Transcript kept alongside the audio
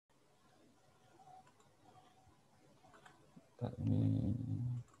Ini.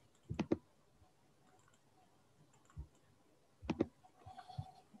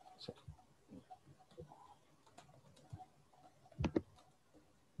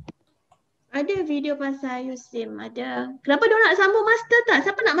 Ada video pasal USIM, ada. Kenapa dia nak sambung master tak?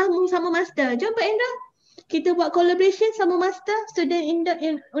 Siapa nak sambung master? Jom Pak Indra. Kita buat collaboration sambung master student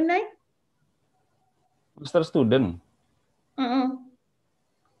in UNAIR. Master student.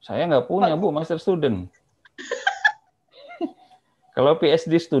 Saya nggak punya, Bu, master student. Kalau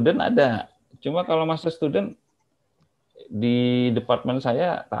PhD student ada. Cuma kalau master student di departemen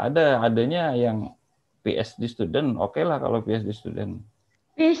saya tak ada. Adanya yang PhD student. Oke lah kalau PhD student.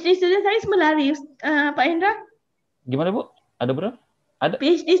 PhD student saya semua lari, Pak Indra. Gimana, Bu? Ada berapa? Ada.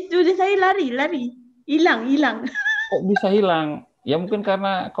 PhD student saya lari. Hilang. Kok bisa hilang? Ya mungkin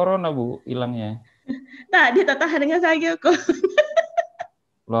karena corona, Bu, hilangnya. Tak, dia tak tahan dengan saya kok.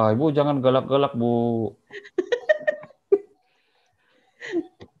 Lah, Ibu jangan galak-galak, Bu.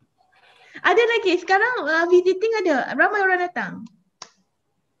 Ada lagi, sekarang visiting ada. Ramai orang datang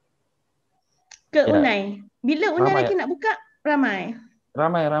ke Ya. UNAIR. Bila UNAIR Ramai, lagi nak buka? Ramai.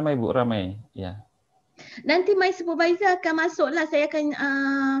 Ramai, Bu, ramai. Ya. Nanti my supervisor akan masuklah. Saya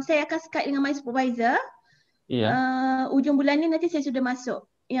akan Skype dengan my supervisor. Iya. Ujung bulan ni nanti saya sudah masuk.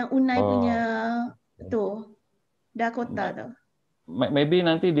 Yang UNAIR punya tu. Dakota tu. Maybe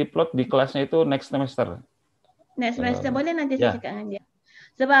nanti diplot di kelasnya itu next semester. Next semester boleh nanti saya cakap dengan dia.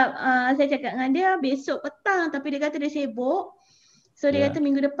 Sebab saya cakap dengan dia besok petang tapi dia kata dia sibuk. So dia kata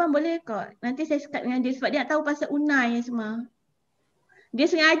minggu depan boleh kot. Nanti saya Skype dengan dia sebab dia nak tahu pasal UNAIR semua. Dia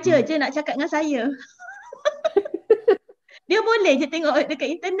sengaja je nak cakap dengan saya. Dia boleh je tengok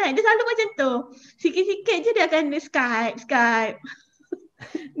dekat internet. Dia selalu macam tu. Sikit-sikit je dia akan Skype.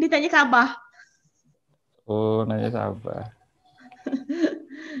 Dia tanya khabar. Oh, nanya sabar.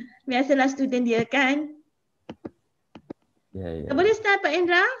 Biasalah student dia kan. Ya. Boleh start Pak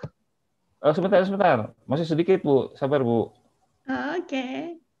Indra? Oh, sebentar. Masih sedikit, Bu. Sabar, Bu.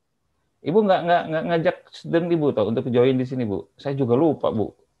 Okey. Ibu nggak ngajak student Ibu tau untuk join di sini, Bu. Saya juga lupa,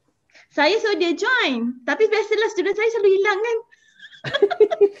 Bu. Saya suruh dia join. Tapi biasalah student saya selalu hilang kan.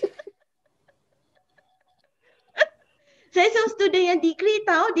 Saya suruh student yang degree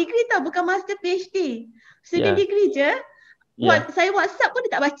tahu bukan master PhD. Student degree je. Saya WhatsApp pun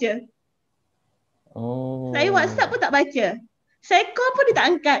dia tak baca. Oh. Saya WhatsApp pun tak baca. Saya call pun dia tak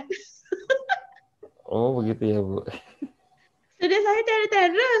angkat. Oh, begitu ya, Bu. Student saya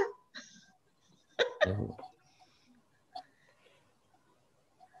terror. Ya, Bu.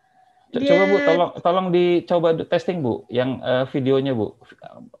 Coba Bu, tolong dicoba testing Bu, yang videonya Bu.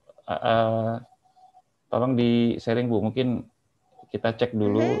 Tolong di sharing Bu, mungkin kita cek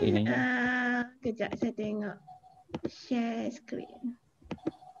dulu ininya. Kejap saya tengok. Share screen.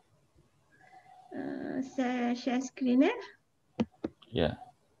 Saya share screen Ya.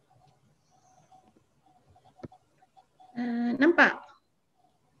 Nampak?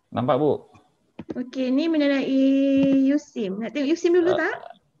 Nampak Bu? Okey, ni mengenai USIM. Nak tengok USIM dulu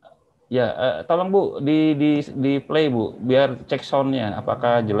tak? Ya, tolong Bu di play Bu, biar cek soundnya,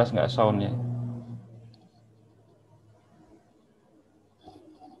 apakah jelas nggak soundnya.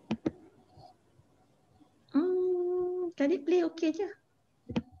 Tadi play okey je.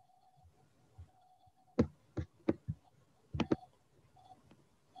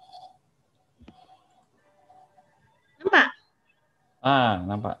 Nampak?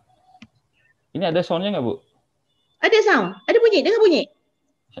 Nampak. Ini ada soundnya nggak Bu? Ada sound, ada bunyi, dengar bunyi.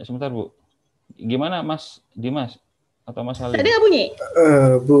 Sebentar Bu. Gimana Mas Dimas atau Mas Halim? Tak dengar bunyi?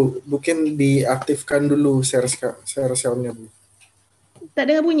 Bu, mungkin diaktifkan dulu share sound-nya Bu. Tak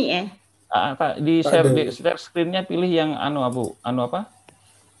dengar bunyi Di share screen-nya pilih yang apa?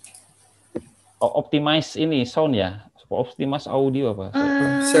 Optimize ini sound ya. Optimize audio apa?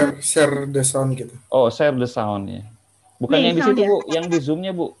 Share the sound gitu. Oh, share the sound ya. Bukan yang di situ Bu, yang di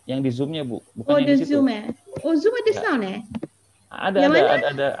zoom-nya Bu, bukan yang di situ. Zoom Oh, Zoom ada sound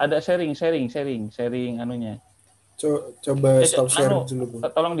Ada sharing anunya. Coba stop share dulu Bu.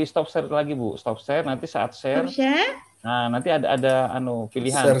 Tolong di stop share lagi Bu, stop share nanti saat share. Nah, nanti ada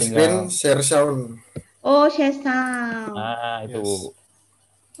pilihan share tinggal screen, share sound. Oh, share sound. Itu Bu.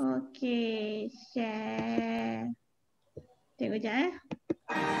 Okey, share. Tengok je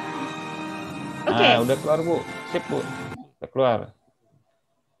Okey. Udah keluar Bu. Sip Bu. Udah keluar.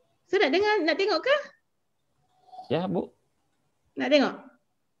 So nak tengok ke? Ya Bu. Nak tengok?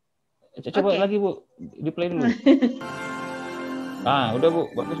 Coba lagi Bu, di play dulu. Udah Bu,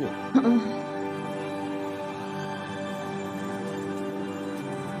 bagus Bu.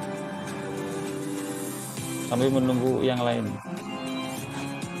 Sambil menunggu yang lain.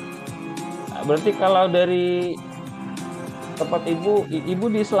 Berarti kalau dari tempat ibu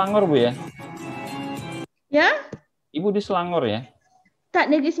di Selangor, Bu ya? Ya? Ibu di Selangor ya? Tak,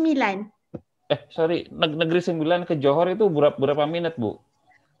 Negeri Sembilan. Sorry, Negeri Sembilan ke Johor itu berapa minit, Bu?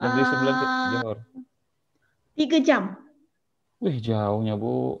 Negeri Sembilan ke Johor. 3 jam. Wih, jauhnya,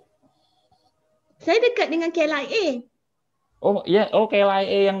 Bu. Saya dekat dengan KLIA. Oh, ya,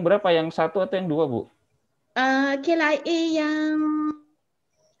 KLIA yang berapa? Yang 1 atau yang 2, Bu? KLIA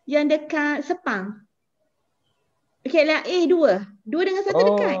yang dekat Sepang. KLIA 2. 2 dengan 1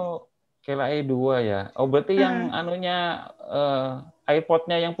 dekat. Oh, KLIA 2 ya. Oh, berarti yang anunya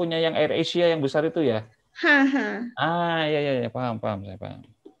airportnya yang punya yang Air Asia yang besar itu ya? Ya, paham, saya paham.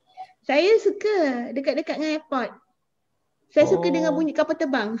 Saya suka dekat-dekat dengan airport. Saya suka dengan bunyi kapal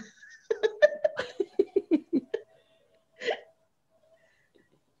terbang.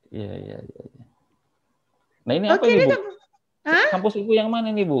 Iya. Nah, ini apa ini, Bu? Kampus Ibu yang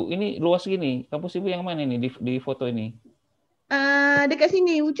mana nih, Bu? Ini luas gini. Kampus Ibu yang mana nih di foto ini? Dekat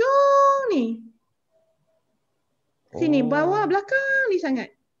sini, ujung ni. Sini, bawah, belakang ni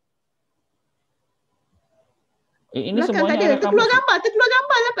sangat. Ini belakang semuanya tak ada. Terkeluar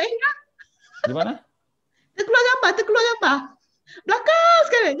gambar lah Pak Hendra. Gimana? Terkeluar gambar. Belakang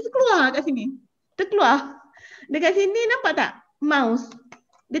sekarang, dia terkeluar kat sini. Terkeluar. Dekat sini nampak tak? Mouse.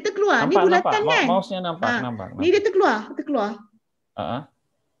 Dia terkeluar. Ni bulatan kan? Mouse-nya nampak. Ni dia terkeluar.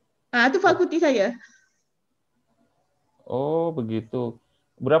 Tu fakulti saya. Oh, begitu.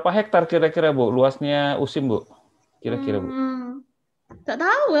 Berapa hektar kira-kira, Bu? Luasnya USIM, Bu? Kira-kira, Bu? Tak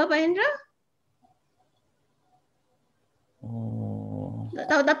tahu lah Pak Hendra. Oh. Tak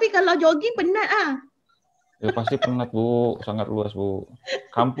tahu, tapi kalau jogging penat ah. Ya pasti penat, Bu. Sangat luas, Bu.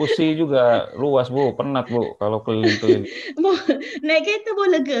 Kampus sih juga luas, Bu. Penat, Bu, kalau keliling-keliling. Naik kereta pun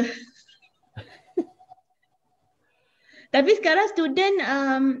lega. Tapi sekarang student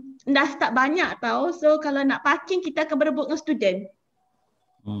dah start banyak tau. So kalau nak parking, kita akan berebut dengan student.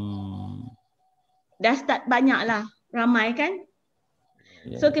 Dah start banyak lah. Ramai kan?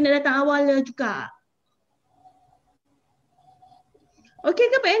 So kena datang awal juga. Okey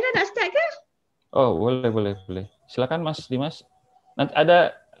ke Pak Hendra, nak start ke? Oh, boleh. Silakan Mas Dimas. Nanti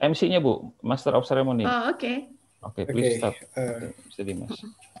ada MC-nya, Bu, Master of Ceremony. Oh, okay. Okay, please start. Mr. Dimas.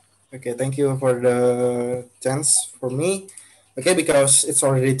 Okay, thank you for the chance for me. Okay, because it's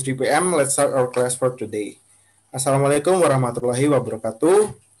already 3 p.m., let's start our class for today. Assalamualaikum warahmatullahi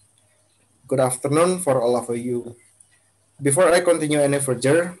wabarakatuh. Good afternoon for all of you. Before I continue any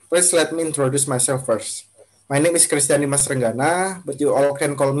further, please let me introduce myself first. My name is Christian Dimas Renggana, but you all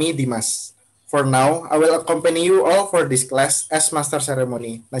can call me Dimas. For now, I will accompany you all for this class as Master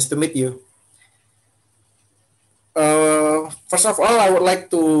Ceremony. Nice to meet you. First of all, I would like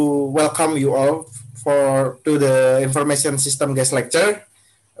to welcome you all to the Information System Guest Lecture.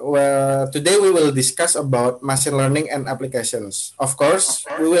 Today we will discuss about machine learning and applications. Of course,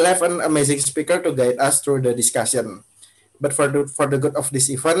 we will have an amazing speaker to guide us through the discussion. But for the good of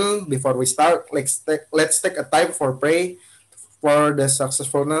this event, before we start, let's take a time for pray for the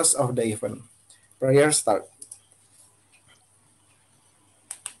successfulness of the event. Prayer start.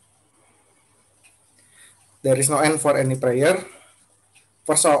 There is no end for any prayer.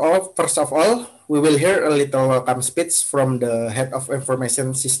 First of all, we will hear a little welcome speech from the Head of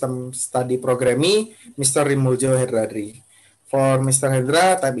Information System Study Programming, Mr. Rimuljo Hendradri. For Mr.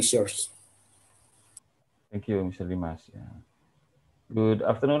 Hendra, time is yours. Thank you, Mr. Dimas. Good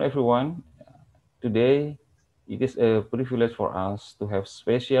afternoon, everyone. Today, it is a privilege for us to have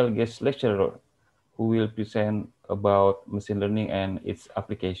special guest lecturer who will present about machine learning and its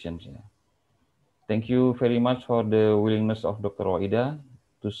applications. Thank you very much for the willingness of Dr. Waidah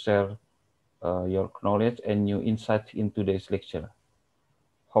to share your knowledge and new insight in today's lecture.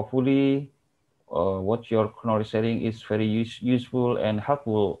 Hopefully, what your knowledge sharing is very useful and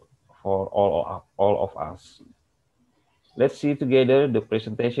helpful for all of us. Let's see together the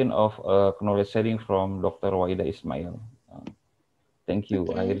presentation of knowledge sharing from Dr. Waidah Ismail. Thank you.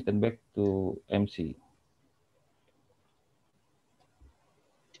 Okay. I return back to MC.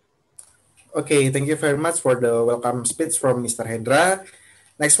 Okay, thank you very much for the welcome speech from Mr. Hendra.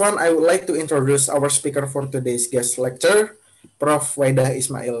 Next one, I would like to introduce our speaker for today's guest lecture, Prof. Waidah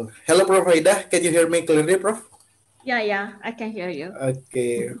Ismail. Hello, Prof. Waidah. Can you hear me clearly, Prof? Yeah, I can hear you.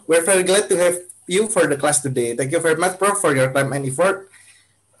 Okay, we're very glad to have you for the class today. Thank you very much, Prof, for your time and effort.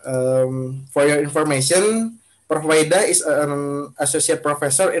 For your information, Prof. Waidah is an associate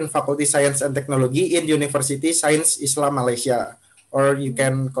professor in Faculty Science and Technology in University Science Islam Malaysia, or you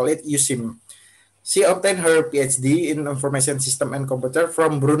can call it USIM. She obtained her Ph.D. in Information System and Computer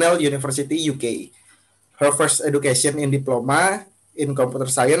from Brunel University, UK. Her first education in diploma in Computer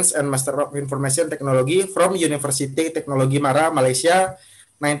Science and Master of Information Technology from University Teknologi Mara, Malaysia,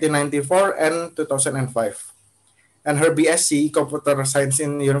 1994 and 2005. And her BSc Computer Science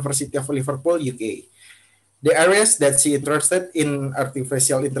in University of Liverpool, UK. The areas that she interested in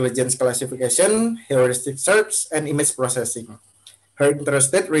artificial intelligence classification, heuristic search, and image processing. Her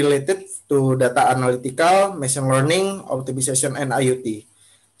interest related to data analytical, machine learning, optimization, and IoT.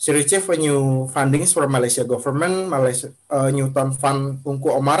 She received new fundings from Malaysia government, Malaysia Newton Fund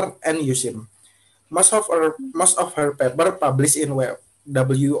Tunku Omar, and USIM. Most of her paper published in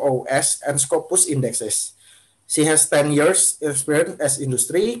WOS and Scopus indexes. She has 10 years experience as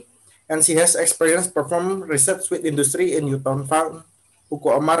industry, and she has experience perform research with industry in Newton Fund, Tunku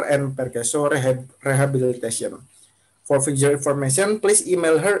Omar, and Perkeso Rehabilitation. For further information, please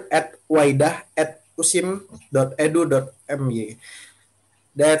email her at waidah@usim.edu.my.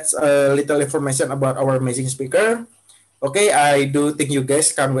 That's a little information about our amazing speaker. Okay, I do think you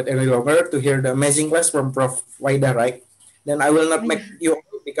guys can't wait any longer to hear the amazing class from Prof. Waidah, right? Then I will not make you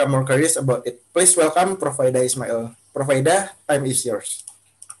become more curious about it. Please welcome Prof. Waidah Ismail. Prof. Waidah, time is yours.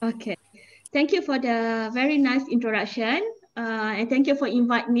 Okay. Thank you for the very nice introduction. And thank you for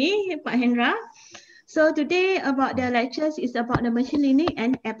inviting me, Pak Hendra. So today about the lectures is about the machine learning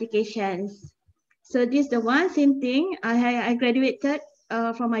and applications. So this is the one same thing. I graduated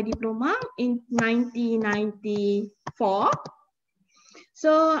from my diploma in 1994.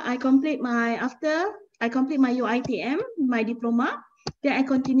 So I complete my UITM, my diploma. Then I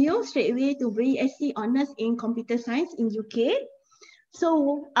continue straight away to BSc Honours in Computer Science in UK.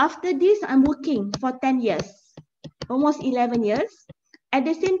 So after this, I'm working for 10 years, almost 11 years. At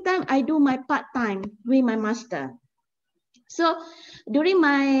the same time, I do my part-time with my master. So during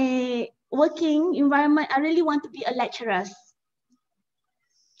my working environment, I really want to be a lecturer.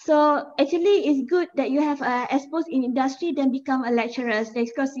 So actually, it's good that you have exposed in industry, then become a lecturer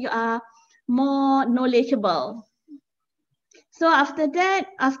because you are more knowledgeable. So after that,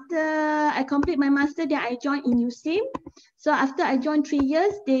 after I complete my master, then I joined in USIM. So after I joined 3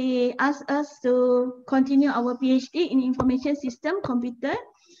 years, they asked us to continue our Ph.D. in Information System Computer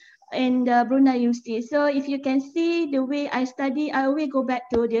in the Brunei University. So if you can see the way I study, I always go back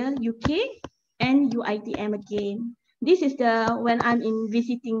to the UK and UITM again. This is when I'm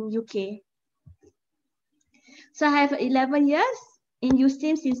visiting UK. So I have 11 years in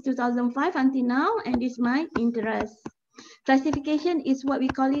USIM since 2005 until now, and this is my interest. Classification is what we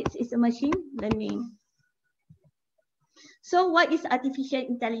call it, is a machine learning. So what is artificial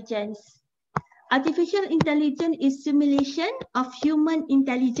intelligence? Artificial intelligence is simulation of human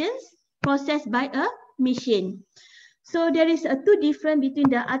intelligence processed by a machine. So there is a two difference between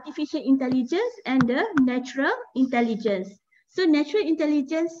the artificial intelligence and the natural intelligence. So natural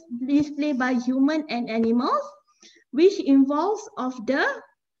intelligence is displayed by human and animals, which involves of the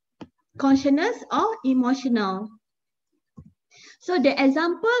consciousness or emotional. So the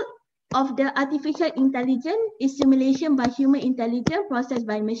example of the artificial intelligence is simulation by human intelligence processed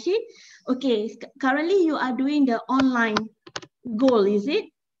by machine. Okay, currently you are doing the online goal, is it?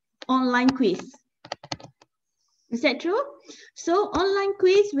 Online quiz. Is that true? So online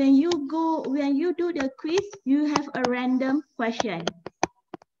quiz, when you do the quiz, you have a random question.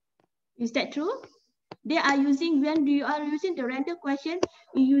 Is that true? They are using, when you are using the random question,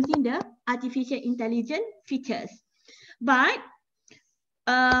 you're using the artificial intelligence features. But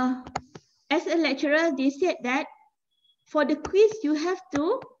as a lecturer, they said that for the quiz, you have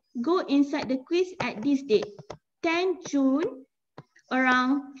to go inside the quiz at this date, 10 June,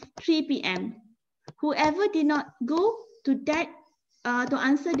 around 3 p.m. Whoever did not go to that to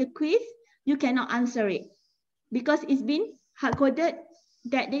answer the quiz, you cannot answer it because it's been hard-coded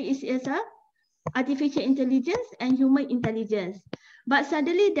that there is a artificial intelligence and human intelligence. But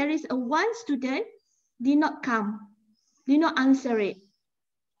suddenly there is one student did not come, did not answer it.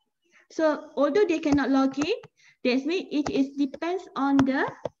 So although they cannot log in, that means it depends on the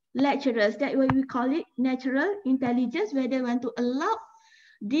lecturers. That's why we call it natural intelligence, whether they want to allow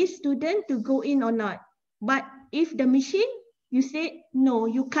this student to go in or not. But if the machine, you say, no,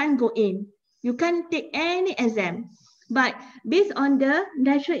 you can't go in. You can't take any exam. But based on the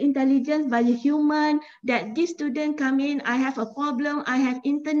natural intelligence by the human, that this student come in, I have a problem, I have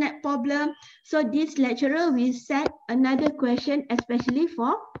internet problem. So this lecturer will set another question, especially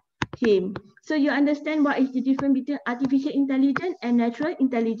for him. So you understand what is the difference between artificial intelligence and natural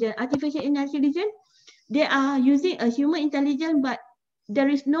intelligence. Artificial intelligence, they are using a human intelligence, but there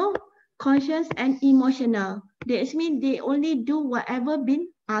is no conscious and emotional. That means they only do whatever been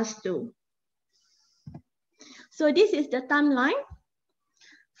asked to. So this is the timeline.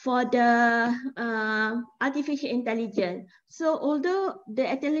 for the artificial intelligence. So although the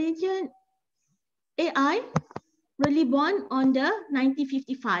intelligent AI really born on the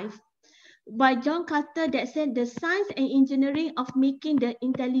 1955 by John Carter that said the science and engineering of making the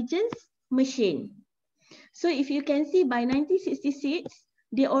intelligence machine. So if you can see by 1966,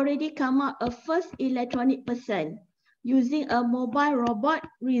 they already come up a first electronic person using a mobile robot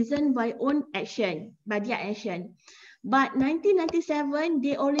reason by own action, by their action. But 1997,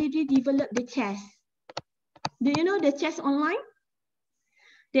 they already developed the chess. Do you know the chess online?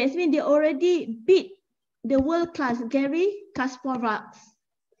 That means they already beat the world-class Gary Kasparov.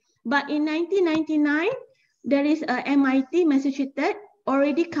 But in 1999, there is a MIT, Massachusetts,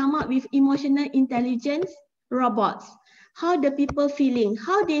 already come up with emotional intelligence robots. How the people feeling,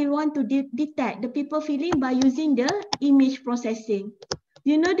 how they want to detect the people feeling by using the image processing.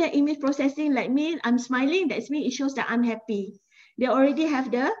 You know the image processing like me, I'm smiling, that's me, it shows that I'm happy. They already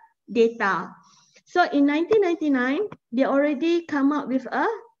have the data. So in 1999, they already come up with a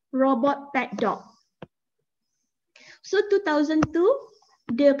robot pet dog. So 2002,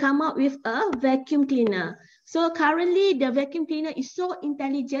 they come up with a vacuum cleaner. So currently the vacuum cleaner is so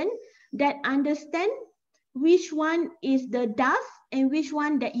intelligent that understand which one is the dust and which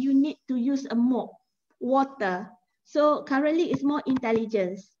one that you need to use a mop, water. So currently it's more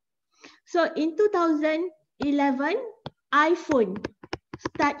intelligence. So in 2011, iPhone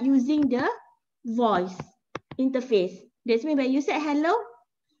start using the voice interface. That means when you say hello,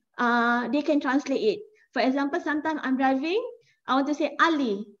 they can translate it. For example, sometimes I'm driving, I want to say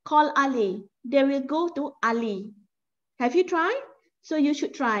Ali, call Ali. They will go to Ali. Have you tried? So you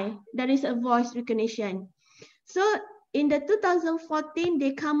should try. There is a voice recognition. So in the 2014,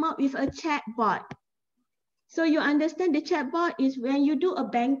 they come up with a chatbot. So you understand the chatbot is when you do a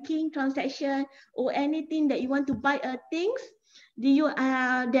banking transaction or anything that you want to buy things, do you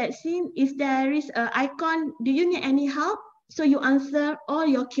that scene is there is an icon, do you need any help? So you answer all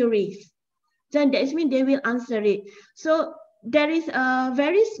your queries. Then that means they will answer it. So there is a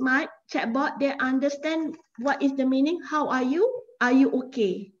very smart chatbot. They understand what is the meaning. How are you? Are you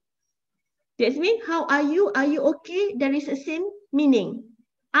okay? That means how are you? Are you okay? There is a same meaning.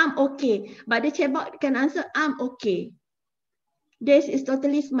 I'm okay. But the chatbot can answer, I'm okay. This is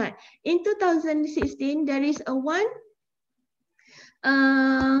totally smart. In 2016, there is a one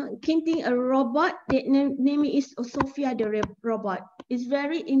Kinting a robot. The name is Sophia the robot. It's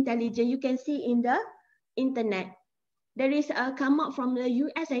very intelligent. You can see in the internet. There is a come up from the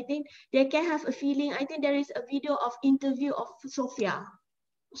US. I think they can have a feeling. I think there is a video of interview of Sophia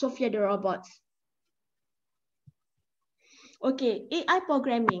the robot. Okay, AI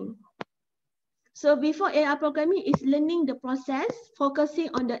programming. So before AI programming is learning the process, focusing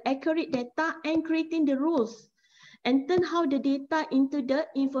on the accurate data and creating the rules and turn how the data into the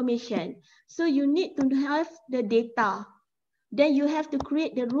information. So you need to have the data. Then you have to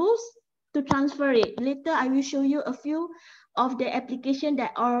create the rules to transfer it. Later, I will show you a few of the application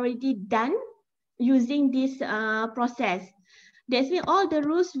that are already done using this process. That's mean all the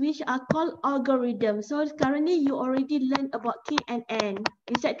rules which are called algorithms. So currently you already learned about KNN.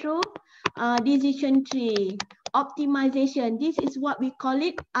 Is that true? Decision tree, optimization. This is what we call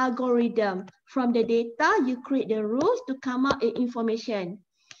it algorithm. From the data, you create the rules to come out information.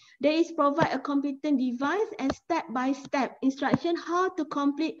 There is provide a competent device and step-by-step instruction how to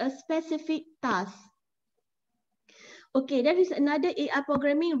complete a specific task. Okay, there is another AI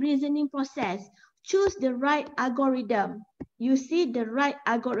programming reasoning process. Choose the right algorithm. You see the right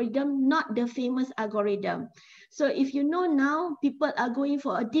algorithm, not the famous algorithm. So if you know now, people are going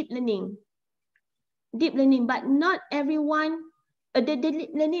for a deep learning. Deep learning, but not everyone, the deep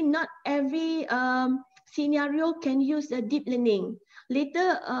learning, not every scenario can use a deep learning.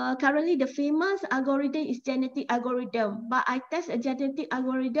 Later, currently the famous algorithm is genetic algorithm, but I test a genetic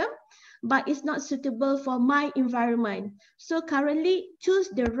algorithm, but it's not suitable for my environment. So currently choose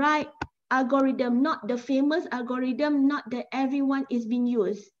the right algorithm, not the famous algorithm, not that everyone is being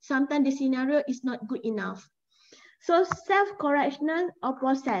used. Sometimes the scenario is not good enough. So self-correctional or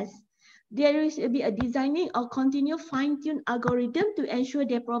process. There is be a designing or continue fine-tune algorithm to ensure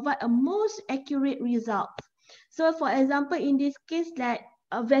they provide a most accurate result. So for example, in this case, like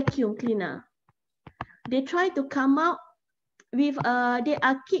a vacuum cleaner, they try to come out with, they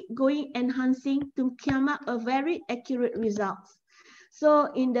are keep going enhancing to come up a very accurate results.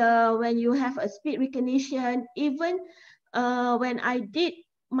 So in the, when you have a speed recognition, even when I did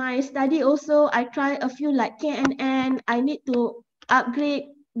my study also, I try a few like KNN, I need to upgrade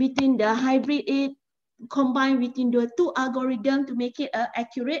between the hybrid it, combine between the two algorithms to make it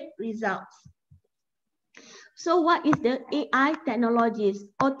accurate results. So what is the AI technologies?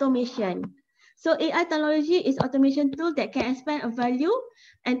 Automation. So AI technology is automation tool that can expand a value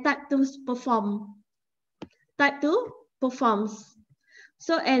and type to perform. Type to performs.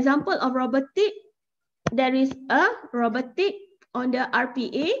 So example of robotic, there is a robotic on the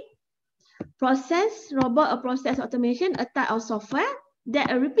RPA, process, robot or process automation, a type of software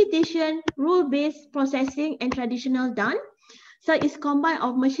that a repetition, rule-based processing and traditional done. So it's combined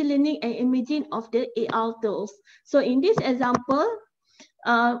of machine learning and imaging of the AI tools. So in this example,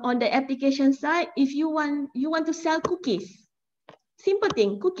 on the application side, if you want to sell cookies, simple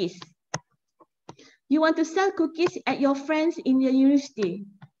thing, cookies. You want to sell cookies at your friends in the university.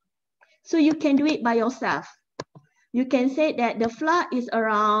 So you can do it by yourself. You can say that the flour is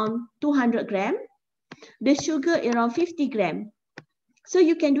around 200 grams, the sugar around 50 grams. So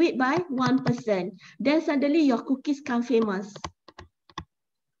you can do it by one person. Then suddenly your cookies become famous.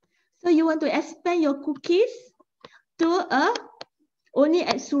 So you want to expand your cookies to only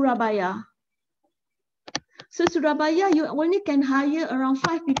at Surabaya. So Surabaya, you only can hire around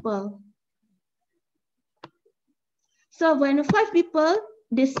 5 people. So when 5 people,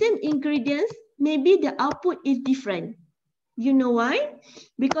 the same ingredients, maybe the output is different. You know why?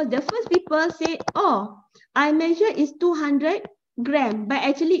 Because the first people say, oh, I measure is 200 grams, but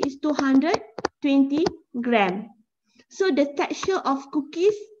actually it's 220 grams. So the texture of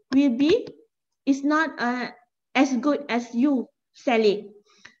cookies will be, is not as good as you sell it.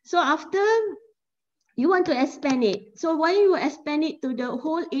 So after you want to expand it. So when you expand it to the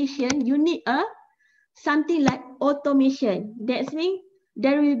whole Asian, you need something like automation. That means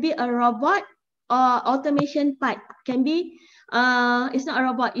there will be a robot or automation part can be, it's not a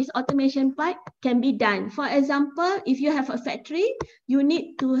robot, it's automation part can be done. For example, if you have a factory, you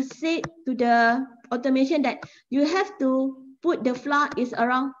need to say to the automation that you have to put the flour is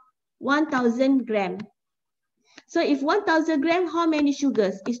around 1000 grams. So if 1000 grams, how many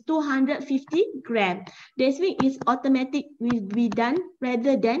sugars? It's 250 grams. That means it's automatic will be done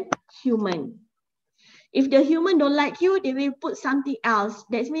rather than human. If the human don't like you, they will put something else.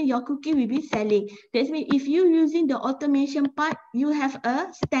 That means your cookie will be selling. That means if you're using the automation part, you have a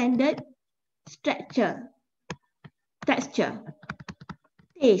standard structure, texture,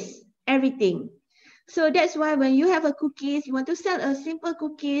 taste, everything. So that's why when you have a cookies, you want to sell a simple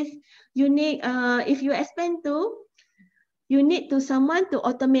cookies, you need, if you expand to, you need to someone to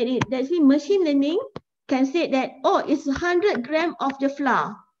automate it. That means machine learning can say that, oh, it's 100 grams of the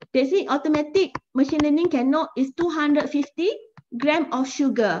flour. That's it, automatic machine learning can know it's 250 grams of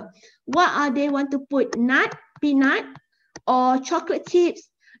sugar. What are they want to put? Nut, peanut, or chocolate chips?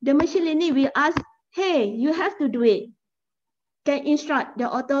 The machine learning will ask, hey, you have to do it. Can instruct the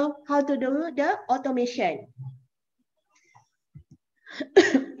auto how to do the automation.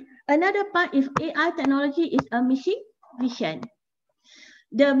 Another part is AI technology is a machine vision.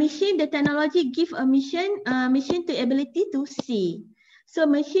 The technology give a machine to ability to see. So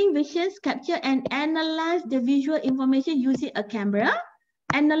machine visions capture and analyze the visual information using a camera,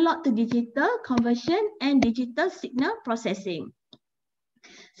 analog to digital conversion, and digital signal processing.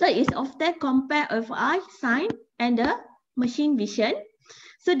 So it's often compared with eye sign and the machine vision.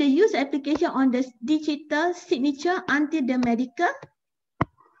 So they use application on the digital signature until the medical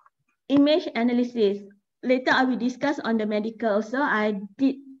image analysis. Later I will discuss on the medical also. I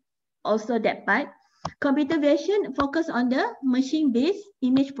did also that part. Computer vision focus on the machine-based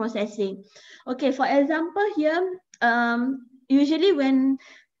image processing. Okay, for example here, usually when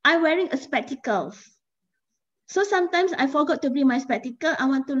I'm wearing a spectacles, so sometimes I forgot to bring my spectacle. I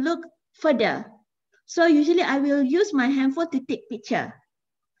want to look further. So usually I will use my handphone to take picture.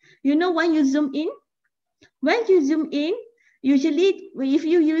 You know when you zoom in? When you zoom in, usually if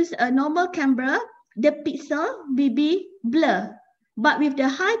you use a normal camera, the pixel will be blur. But with the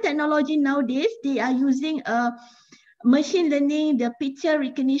high technology nowadays, they are using a machine learning, the picture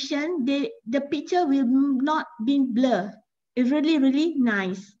recognition, the picture will not be blur. It's really, really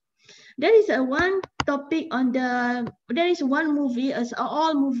nice. There is one topic on there is one movie, as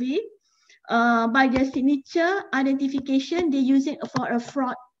all movie, by the signature identification, they use it for a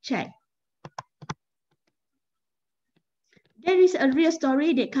fraud check. There is a real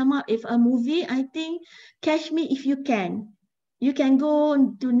story that come up with a movie, I think, Catch Me If You Can. You can go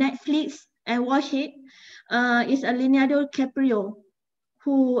to Netflix and watch it. It's a Leonardo DiCaprio,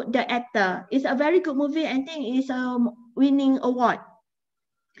 who the actor. It's a very good movie. I think it's a winning award.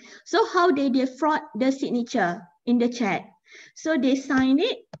 So how they fraud the signature in the chat. So they sign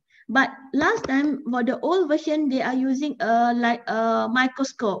it, but last time for the old version, they are using like a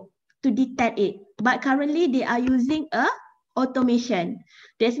microscope to detect it. But currently they are using a automation.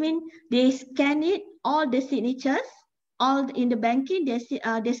 That means they scan it all the signatures, all in the banking, they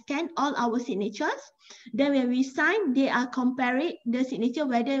scan all our signatures. Then when we sign, they are comparing the signature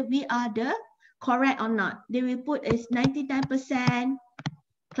whether we are the correct or not. They will put as 99%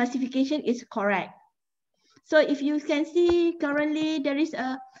 classification is correct. So if you can see currently there is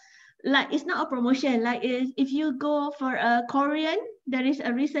a, like, it's not a promotion, like if you go for a Korean, there is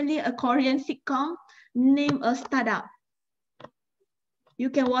recently a Korean sitcom named a Startup. You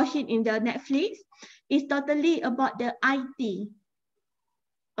can watch it in the Netflix. It's totally about the IT.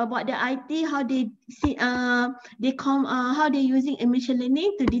 About the IT, how they see, how they're using machine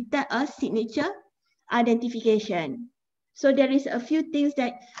learning to detect a signature identification. So there is a few things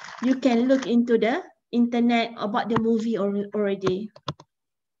that you can look into the internet about the movie already.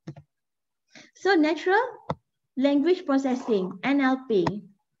 So natural language processing, NLP,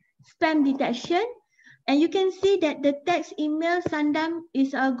 spam detection, and you can see that the text email sometimes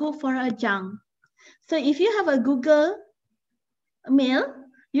is go for a junk. So if you have a Google mail,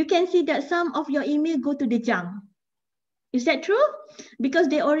 you can see that some of your email go to the junk. Is that true? Because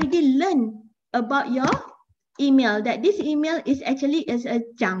they already learn about your email, that this email is actually is a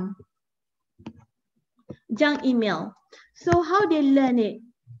junk email. So how they learn it?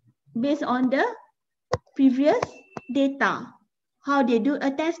 Based on the previous data. How they do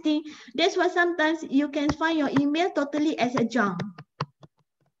a testing. That's why sometimes you can find your email totally as a junk.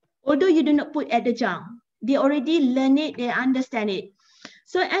 Although you do not put at the junk. They already learn it, they understand it.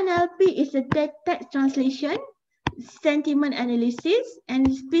 So NLP is a text translation, sentiment analysis, and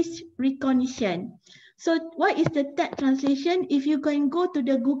speech recognition. So what is the text translation? If you can go to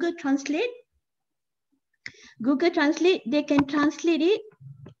the Google Translate, they can translate it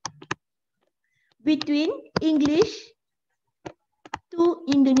between English to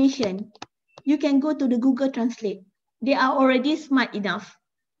Indonesian. You can go to the Google Translate. They are already smart enough.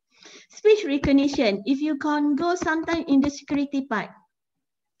 Speech recognition, if you can go sometime in the security part.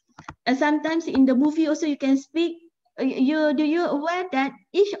 And sometimes in the movie also you can speak. Do you aware that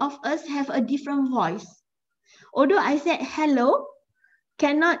each of us have a different voice? Although I said hello,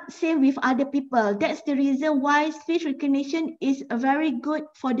 cannot say with other people. That's the reason why speech recognition is very good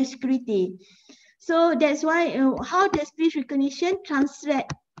for the security. So that's why how the speech recognition transfer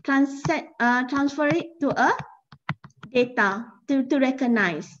it to a data to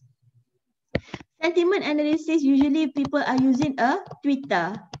recognize. Sentiment analysis, usually people are using a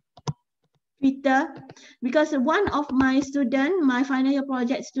Twitter, because one of my student, my final year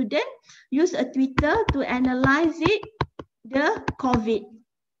project student, use a Twitter to analyze it, the COVID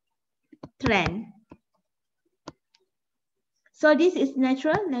trend. So this is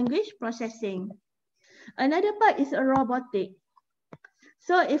natural language processing. Another part is a robotic.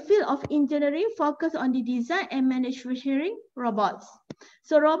 So a field of engineering focus on the design and manufacturing robots.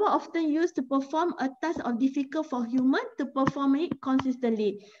 So robot often used to perform a task of difficult for human to perform it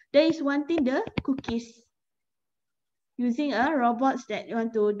consistently. There is one thing, the cookies. Using a robots that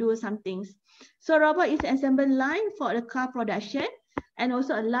want to do some things. So robot is assembly line for the car production and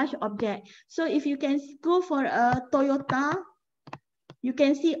also a large object. So if you can go for a Toyota, you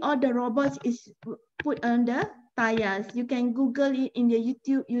can see all the robots is put on the tires. You can Google it in the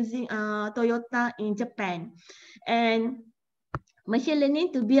YouTube using Toyota in Japan. And machine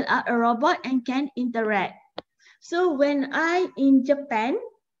learning to build out a robot and can interact. So when I in Japan,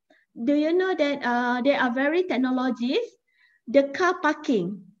 do you know that there are very technologies, the car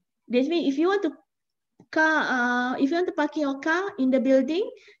parking. That means if you want to park your car in the building,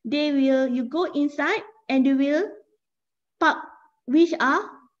 you go inside and they will park which are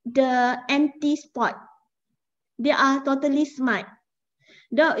the empty spot. They are totally smart.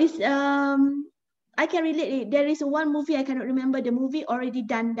 There is I can relate it. There is one movie, I cannot remember the movie, already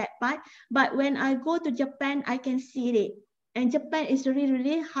done that part. But when I go to Japan, I can see it. And Japan is really,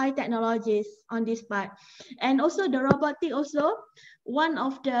 really high technologies on this part. And also the robotic also, one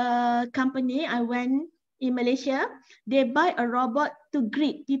of the company I went in Malaysia, they buy a robot to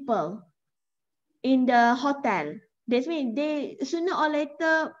greet people in the hotel. That means sooner or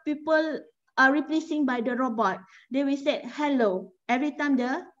later, people are replacing by the robot. They will say hello every time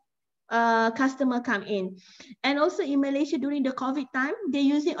the customer come in. And also in Malaysia during the COVID time, they're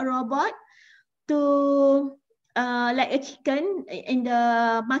using a robot to like a chicken in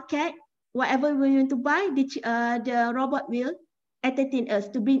the market, whatever we want to buy, the robot will entertain us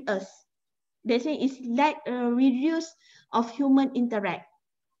to bring us. That means it's like a reduce of human interact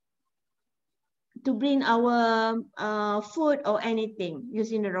to bring our food or anything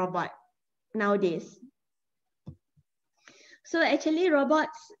using the robot nowadays. So actually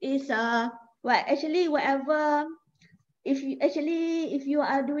robots is whatever, if you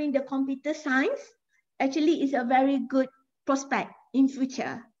are doing the computer science, actually is a very good prospect in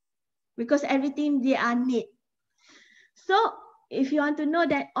future because everything they are need. So if you want to know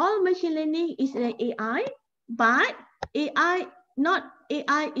that all machine learning is an AI, but not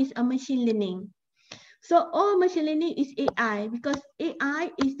AI is a machine learning. So all machine learning is AI because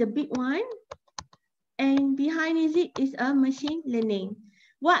AI is the big one and behind it is a machine learning.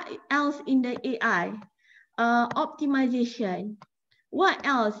 What else in the AI? Optimization. What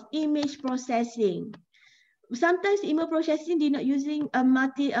else? Image processing. Sometimes image processing they're not using a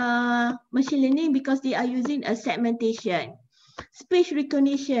machine learning because they are using a segmentation. Speech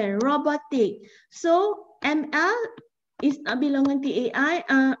recognition, robotic. So ML is not belonging to AI,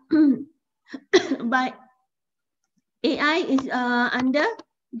 but AI is under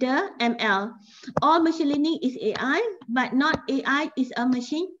the ML. All machine learning is AI, but not AI is a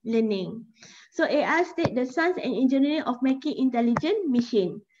machine learning. So AI states the science and engineering of making intelligent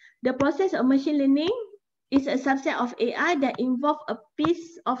machine. The process of machine learning is a subset of AI that involve a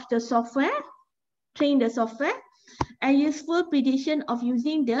piece of the software, train the software, and useful prediction of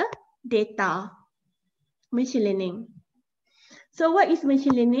using the data. Machine learning. So what is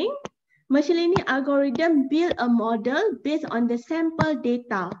machine learning? Machine learning algorithm build a model based on the sample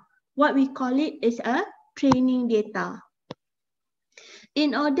data. What we call it is a training data.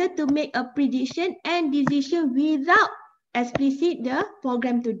 In order to make a prediction and decision without explicit the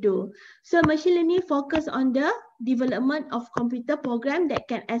program to do. So machine learning focus on the development of computer program that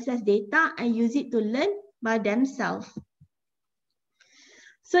can access data and use it to learn by themselves.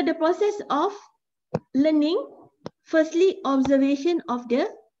 So the process of learning, firstly, observation of the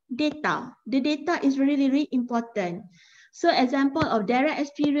data. The data is really, really important. So example of direct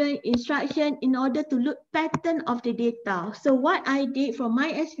experience, instruction in order to look pattern of the data. So what I did from my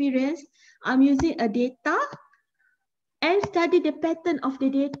experience, I'm using a data and study the pattern of the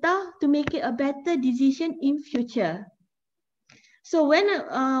data to make it a better decision in future. So when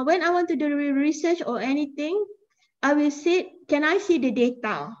I want to do research or anything, I will say, can I see the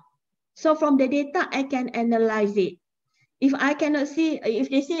data? So from the data, I can analyze it. If I cannot see, if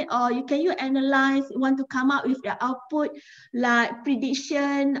they say, oh, can you analyze, want to come up with the output, like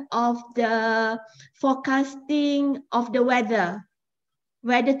prediction of the forecasting of the weather,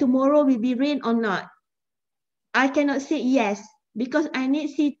 whether tomorrow will be rain or not. I cannot say yes, because I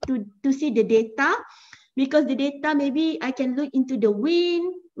need to see the data, because the data, maybe I can look into the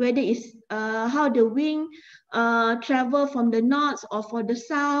wind, whether it's how the wind travel from the north or for the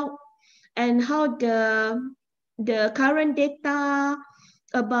south, and how the current data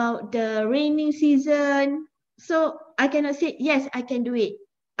about the raining season. So I cannot say, yes, I can do it.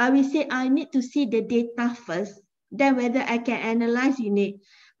 I will say I need to see the data first, then whether I can analyze in it,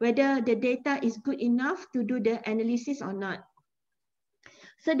 whether the data is good enough to do the analysis or not.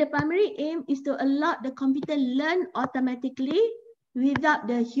 So the primary aim is to allow the computer learn automatically without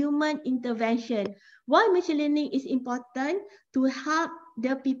the human intervention. Why machine learning is important? To help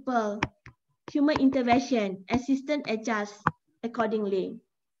the people, human intervention, and system adjust accordingly.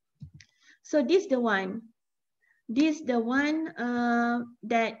 So this is the one. This is the one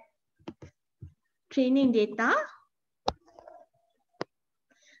that training data.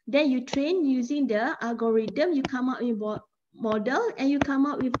 Then you train using the algorithm. You come up with model and you come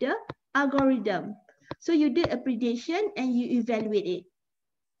up with the algorithm. So you do a prediction and you evaluate it.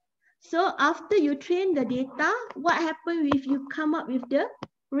 So after you train the data, what happens if you come up with the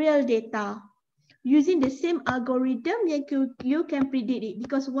real data? Using the same algorithm, you can predict it.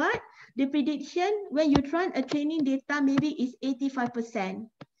 Because what? The prediction, when you run a training data, maybe is 85%.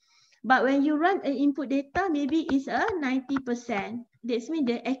 But when you run an input data, maybe it's a 90%. That means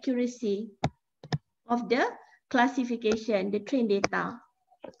the accuracy of the classification, the trained data.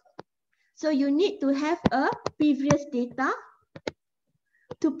 So you need to have a previous data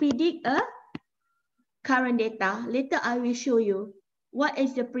to predict a current data. Later I will show you what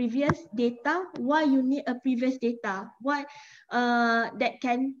is the previous data, why you need a previous data, why that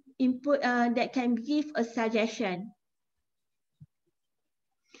can input, that can give a suggestion.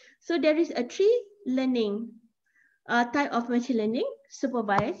 So there is a 3 learning type of machine learning: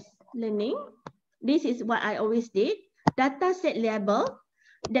 supervised learning. This is what I always did. Data set label,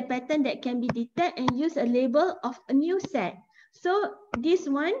 the pattern that can be detected, and use a label of a new set. So this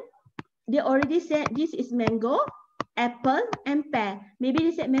one, they already said this is mango, apple, and pear. Maybe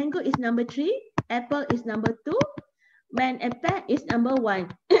they said mango is number 3, apple is number 2, and pear is number 1.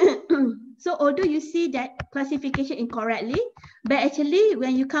 So although you see that classification incorrectly, but actually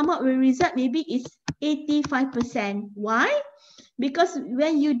when you come up with result, maybe it's 85%. Why? Because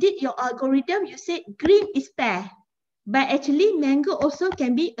when you did your algorithm, you said green is pear, but actually mango also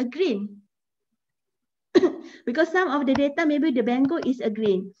can be a green. because some of the data, maybe the mango is a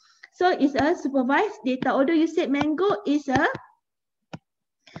green. So it's a supervised data. Although you said mango is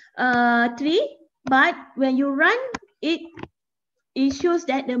a tree, but when you run it, it shows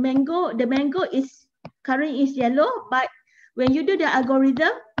that the mango is currently is yellow, but when you do the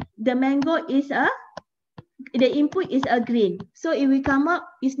algorithm, the mango is the input is a green. So it will come up,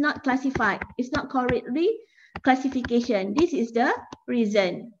 it's not classified. It's not correctly classification. This is the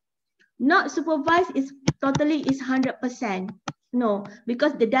reason. Not supervised is totally is 100%. No,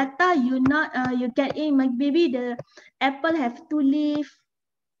 because the data you get in, maybe the apple have 2 leaf.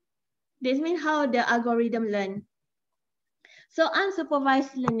 This means how the algorithm learn. So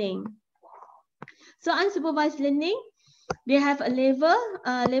unsupervised learning. So unsupervised learning, they have a label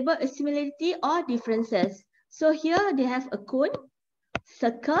similarity or differences. So here they have a cone,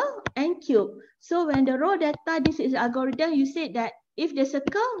 circle, and cube. So when the raw data, this is algorithm, you said that if the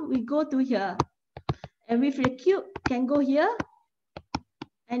circle, we go to here. And with the cube, can go here.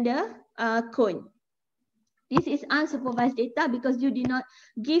 And the cone. This is unsupervised data because you did not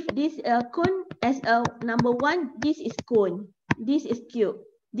give this cone as a number 1. This is cone. This is cube.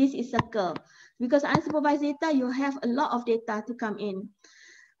 This is circle. Because unsupervised data, you have a lot of data to come in.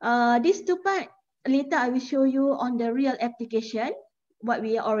 These 2 parts, later I will show you on the real application, what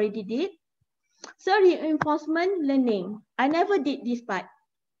we already did. So reinforcement learning. I never did this part.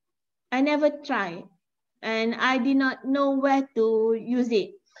 I never tried. And I did not know where to use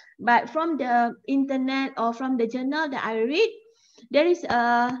it. But from the internet or from the journal that I read, there is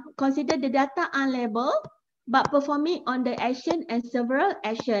consider the data unlabeled, but performing on the action and several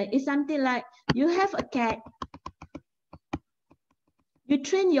action. It's something like you have a cat. You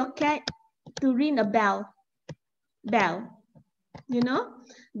train your cat to ring a bell. Bell. You know?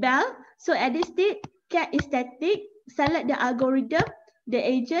 Bell. So at this state, cat is static. Select the algorithm. The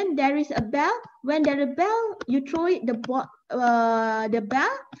agent, there is a bell. When there is a bell, you throw it the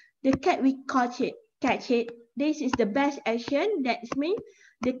bell, the cat will catch it. This is the best action. That means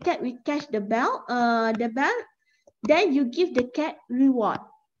the cat will catch the bell. Then you give the cat reward.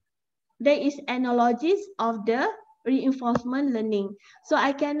 There is analogies of the reinforcement learning. So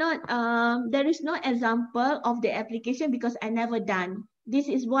I cannot, there is no example of the application because I never done. This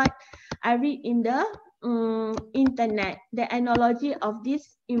is what I read in the internet, the analogy of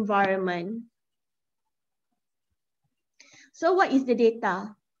this environment. So what is the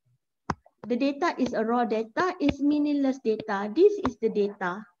data? The data is a raw data, it's meaningless data. This is the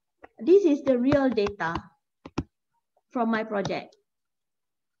data. This is the real data from my project.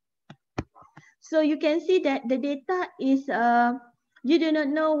 So you can see that the data is, you do not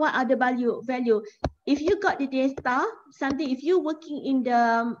know what are the value. If you got the data, something, if you're working in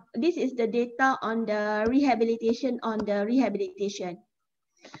the, this is the data on the rehabilitation,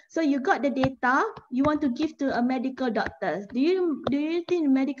 So you got the data, you want to give to a medical doctor. Do you think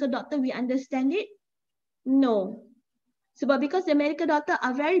medical doctor will understand it? No. So, but because the medical doctor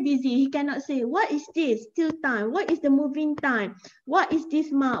are very busy, he cannot say, what is this still time? What is the moving time? What is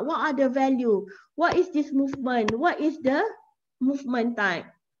this mark? What are the value? What is this movement? What is the movement time?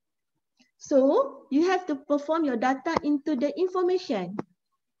 So you have to perform your data into the information.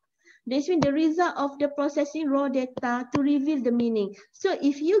 This means the result of the processing raw data to reveal the meaning. So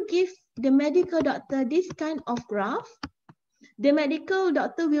if you give the medical doctor this kind of graph, the medical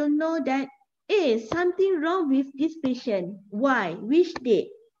doctor will know that something wrong with this patient. Why? Which date?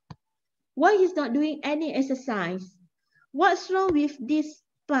 Why he's not doing any exercise? What's wrong with this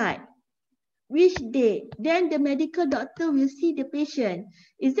part? Which day? Then the medical doctor will see the patient.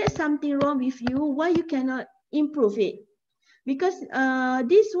 Is there something wrong with you? Why you cannot improve it? Because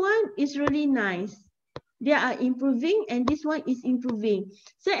this one is really nice. They are improving and this one is improving.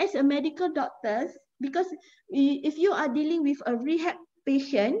 So as a medical doctor, because if you are dealing with a rehab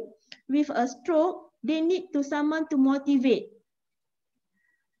patient with a stroke, they need to someone to motivate.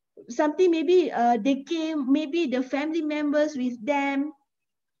 Something maybe they came, maybe the family members with them.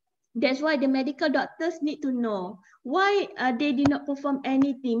 That's why the medical doctors need to know why they did not perform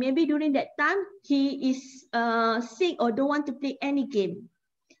anything. Maybe during that time, he is sick or don't want to play any game.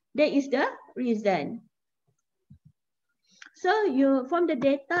 That is the reason. So you, from the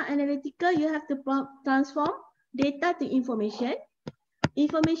data analytical, you have to transform data to information,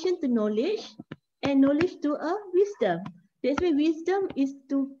 information to knowledge, and knowledge to a wisdom. That's why wisdom is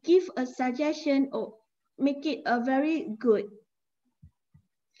to give a suggestion or make it a very good.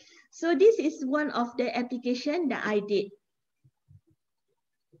 So this is one of the application that I did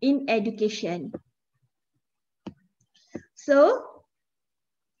in education. So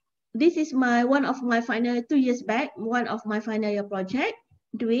this is one of my final 2 years back, one of my final year project.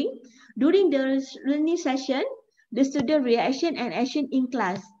 doing during the learning session, the student reaction and action in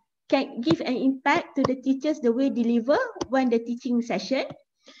class can give an impact to the teachers the way deliver when the teaching session.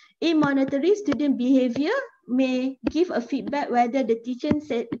 In monitoring student behavior may give a feedback whether the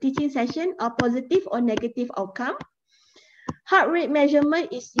teaching session are positive or negative outcome. Heart rate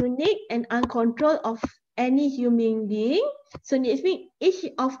measurement is unique and uncontrolled of any human being. So it means each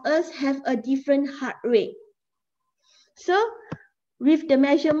of us have a different heart rate. So with the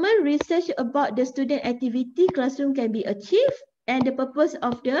measurement, research about the student activity classroom can be achieved, and the purpose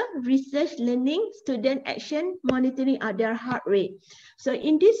of the research learning student action monitoring are their heart rate. So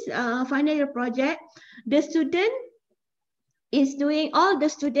in this final year project, the student is doing all the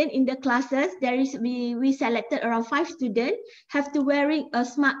student in the classes. There is we selected around 5 students have to wearing a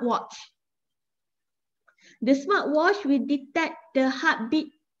smartwatch. The smartwatch will detect the heartbeat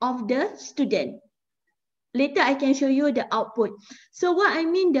of the student. Later, I can show you the output. So what I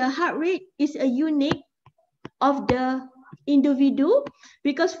mean, the heart rate is a unit of the individual,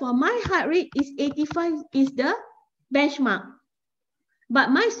 because for my heart rate is 85 is the benchmark.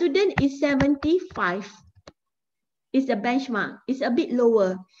 But my student is 75 is the benchmark. It's a bit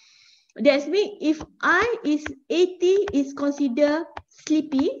lower. That means if I is 80 is considered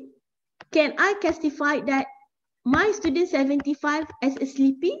sleepy, can I classify that my student 75 as a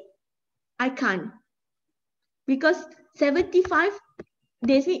sleepy? I can't. Because 75,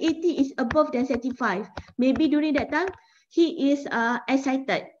 they say 80 is above than 75. Maybe during that time, he is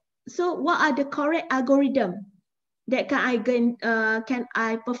excited. So what are the correct algorithm that can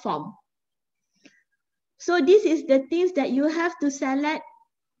I perform? So this is the things that you have to select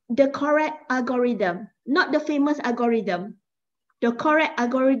the correct algorithm, not the famous algorithm. The correct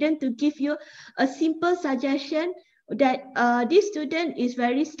algorithm to give you a simple suggestion that this student is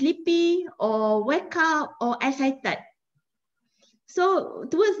very sleepy or wake up or excited. So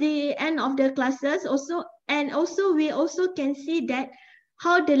towards the end of the classes also, and also we also can see that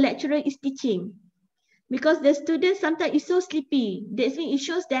how the lecturer is teaching. Because the student sometimes is so sleepy. That means it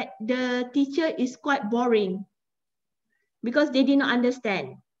shows that the teacher is quite boring because they did not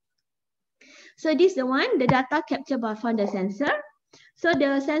understand. So this is the one, the data captured by from the sensor. So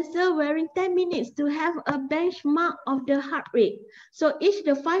the sensor wearing 10 minutes to have a benchmark of the heart rate. So each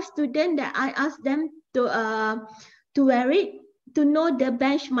the 5 students that I asked them to wear it to know the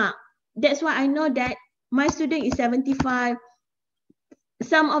benchmark. That's why I know that my student is 75.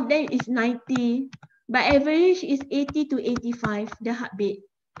 Some of them is 90. But average is 80 to 85, the heartbeat.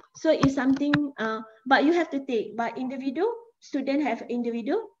 So it's something, but you have to take. But individual, student have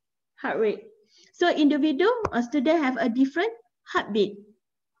individual heart rate. So individual, student have a different heartbeat.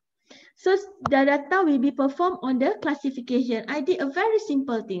 So the data will be performed on the classification. I did a very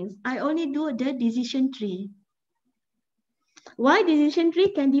simple thing. I only do the decision tree. Why decision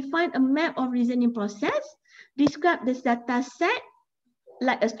tree can define a map of reasoning process, describe the data set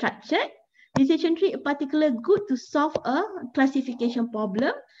like a structure. Decision tree is particularly good to solve a classification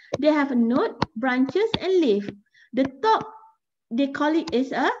problem. They have a node, branches, and leaf. The top, they call it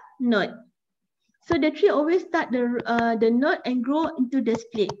as a node. So the tree always start the node and grow into the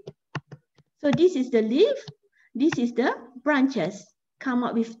split. So this is the leaf, this is the branches. Come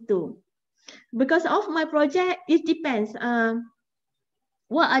up with 2. Because of my project, it depends.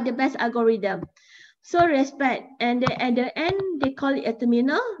 What are the best algorithm? So respect, and at the end, they call it a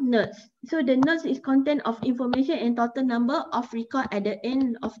terminal nodes. So the nodes is content of information and total number of record at the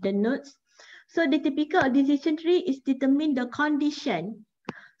end of the nodes. So the typical decision tree is determine the condition.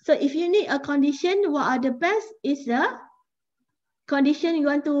 So if you need a condition, what are the best is the condition you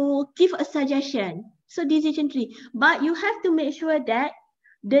want to give a suggestion. So decision tree, but you have to make sure that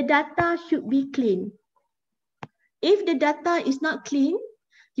the data should be clean. If the data is not clean,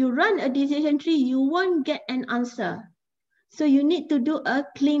 you run a decision tree, you won't get an answer. So you need to do a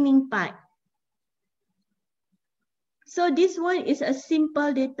cleaning part. So this one is a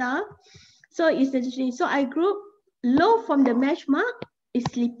simple data. So it's the tree. So I group low from the benchmark is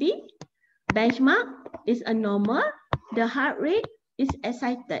sleepy, benchmark is a normal, the heart rate is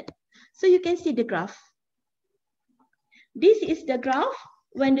excited. So you can see the graph. This is the graph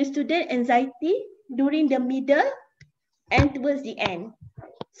when the student anxiety during the middle and towards the end.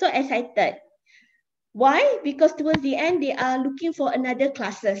 So excited. Why? Because towards the end, they are looking for another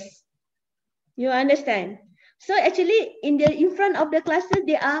classes. You understand? So actually, in front of the classes,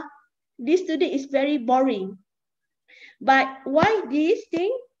 this student is very boring. But why this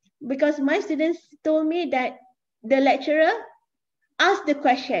thing? Because my students told me that the lecturer asked the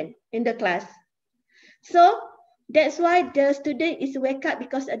question in the class. So that's why the student is wake up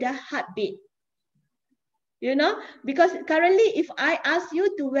because of the heartbeat. You know, because currently if I ask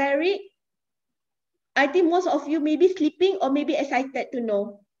you to wear it, I think most of you may be sleeping or maybe excited to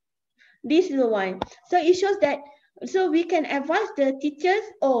know. This is the one. So it shows that, so we can advise the teachers,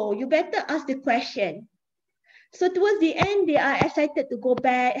 oh, you better ask the question. So towards the end, they are excited to go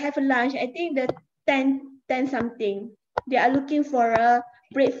back, have a lunch. I think the 10 something. They are looking for a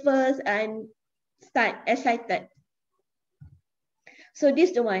breakfast and start excited. So this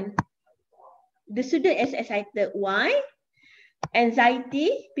is the one. The student is excited. Why?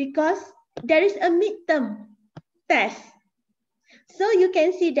 Anxiety, because there is a midterm test. So you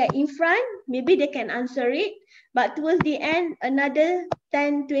can see that in front, maybe they can answer it, but towards the end, another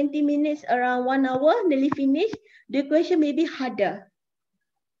 10, 20 minutes, around 1 hour, nearly finished, the question may be harder.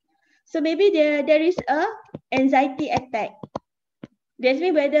 So maybe there is a anxiety attack. That's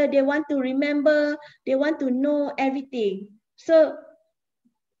mean whether they want to remember, they want to know everything. So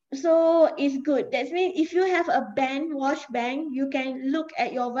it's good. That means if you have a wash bank, you can look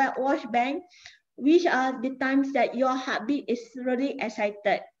at your wash bank, which are the times that your heartbeat is really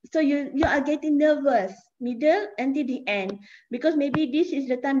excited. So you are getting nervous, middle until the end, because maybe this is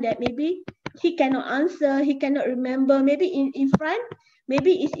the time that maybe he cannot answer, he cannot remember. Maybe in front,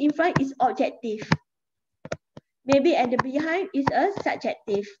 maybe it's in front is objective. Maybe at the behind is a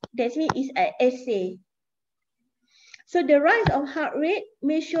subjective. That means it's an essay. So the rise of heart rate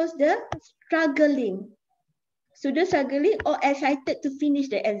may shows the struggling. So the struggling or excited to finish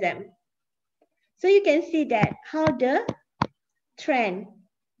the exam. So you can see that how the trend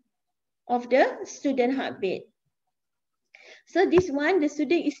of the student heartbeat. So this one, the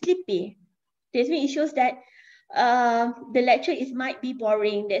student is sleepy. That means it shows that the lecture might be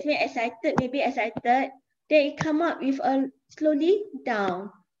boring. That means excited, maybe excited. They come up with a slowly down.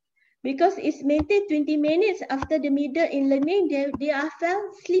 Because it's maintained 20 minutes after the middle in learning, they are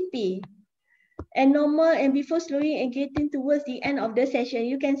felt sleepy. And normal, and before slowing and getting towards the end of the session,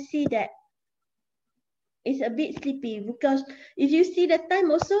 you can see that it's a bit sleepy, because if you see the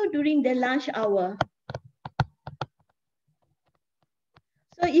time also during the lunch hour.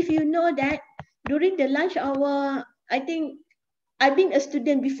 So if you know that during the lunch hour, I think I've been a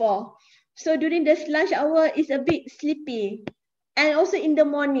student before. So during the lunch hour, it's a bit sleepy. And also in the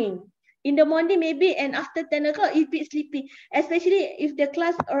morning. In the morning maybe, and after 10 o'clock, it's a bit sleepy. Especially if the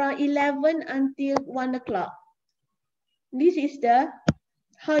class around 11 until 1 o'clock. This is the,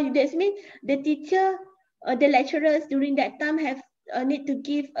 how that means the teacher, the lecturers during that time have need to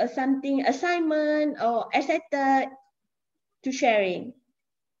give something, assignment or etc. to sharing.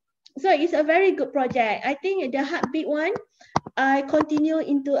 So it's a very good project. I think the heartbeat one, I continue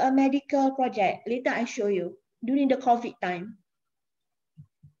into a medical project. Later I show you during the COVID time.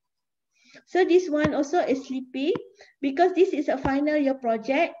 So this one also is sleepy because this is a final year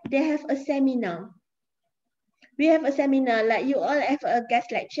project. They have a seminar. We have a seminar, like you all have a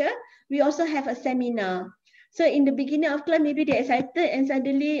guest lecture. We also have a seminar. So in the beginning of class, maybe they're excited and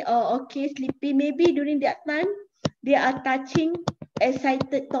suddenly, oh, okay, sleepy. Maybe during that time, they are touching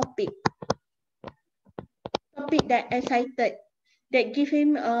excited topic. Topic that excited, that give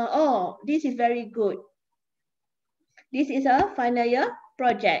him, oh, this is very good. This is a final year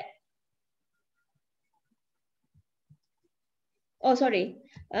project. Oh, sorry.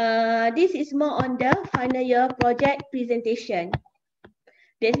 This is more on the final year project presentation.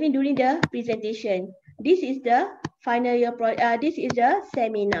 That's mean during the presentation. This is the final year this is the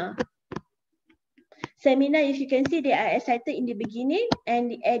seminar. Seminar, if you can see, they are excited in the beginning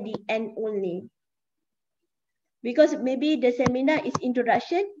and at the end only. Because maybe the seminar is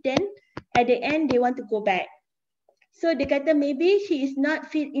introduction, then at the end they want to go back. So they kata maybe she is not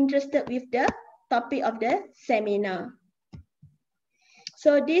feel interested with the topic of the seminar.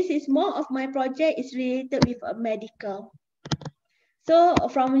 So this is more of my project is related with a medical. So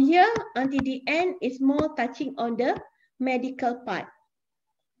from here until the end is more touching on the medical part.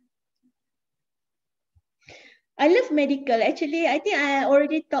 I love medical. Actually, I think I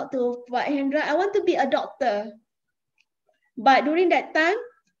already talked to Pak Hendra. I want to be a doctor. But during that time,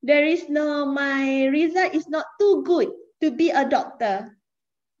 there is no, my result is not too good to be a doctor.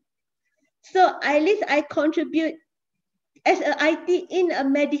 So at least I contribute as an IT in a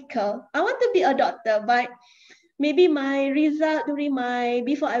medical. I want to be a doctor, but maybe my result during my,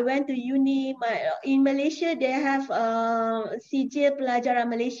 before I went to uni, in Malaysia, they have CJ Pelajaran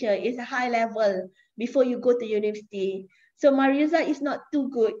Malaysia. It's a high level before you go to university. So my result is not too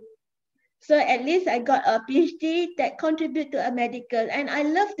good. So at least I got a PhD that contribute to a medical, and I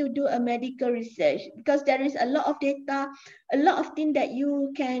love to do a medical research because there is a lot of data, a lot of things that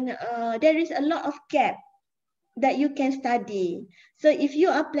you can, there is a lot of gap that you can study. So if you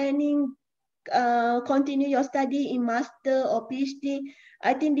are planning continue your study in master or PhD,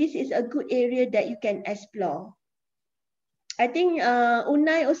 I think this is a good area that you can explore. I think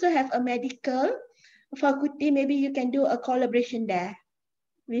UNAIR also have a medical faculty. Maybe you can do a collaboration there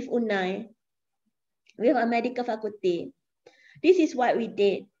with UNAIR, with a medical faculty. This is what we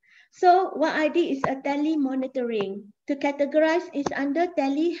did. So what I did is a tele-monitoring. To categorize is under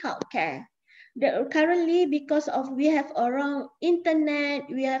tele-healthcare. Currently, because of we have around internet,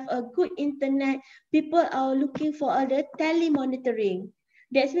 we have a good internet, people are looking for the tele-monitoring.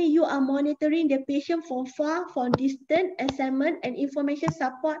 That means you are monitoring the patient from far, from distant, assessment and information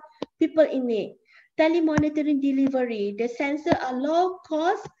support people in need. Tele-monitoring delivery. The sensor are low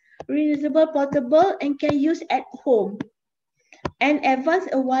cost, reusable, portable, and can use at home. And advanced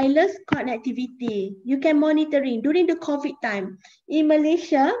wireless connectivity. You can monitoring during the COVID time. In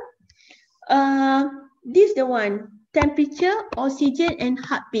Malaysia, this is the one, temperature, oxygen, and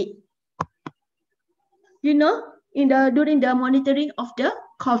heartbeat. You know, during the monitoring of the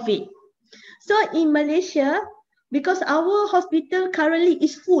COVID. So in Malaysia, because our hospital currently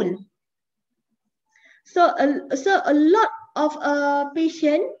is full, so a lot of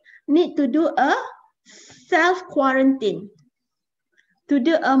patient need to do a self-quarantine, to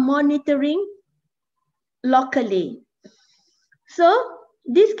do a monitoring locally. So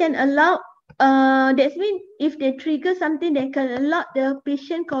this can allow, that means if they trigger something, they can allow the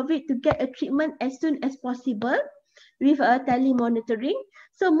patient COVID to get a treatment as soon as possible with a telemonitoring.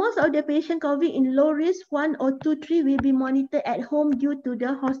 So most of the patient COVID in low risk 1 or 2, 3 will be monitored at home due to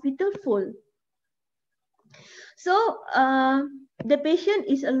the hospital full. So the patient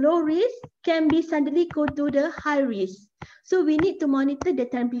is a low risk, can be suddenly go to the high risk. So we need to monitor the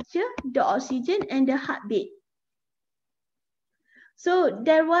temperature, the oxygen, and the heartbeat. So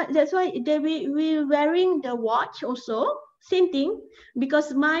that's why we wearing the watch also, same thing,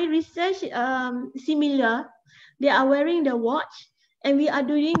 because my research similar. They are wearing the watch and we are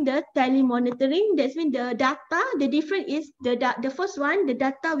doing the telemonitoring. That means the data, the difference is the first one, the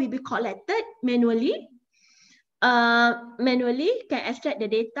data will be collected manually. Manually can extract the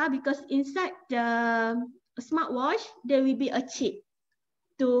data because inside the smartwatch there will be a chip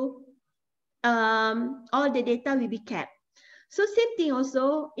to all the data will be kept. So same thing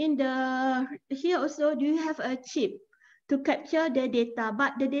also in the here also do you have a chip to capture the data,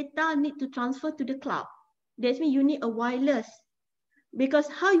 but the data need to transfer to the cloud. That means you need a wireless, because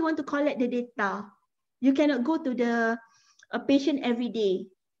how you want to collect the data? You cannot go to the patient every day.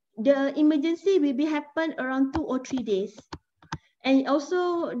 The emergency will be happen around 2 or 3 days. And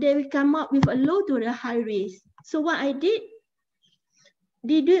also they will come up with a low to the high risk. So what I did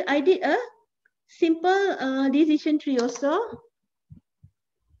a simple decision tree also.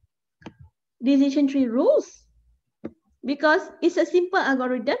 Decision tree rules. Because it's a simple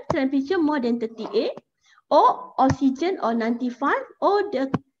algorithm, temperature more than 38, or oxygen or 95, or the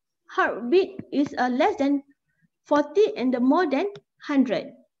heartbeat is less than 40 and the more than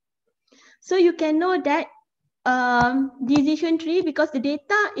 100. So you can know that decision tree because the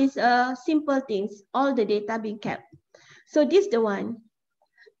data is simple things, all the data being kept. So this is the one.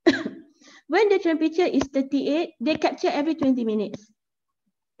 When the temperature is 38, they capture every 20 minutes.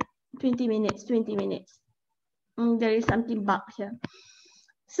 20 minutes, 20 minutes. There is something bug here.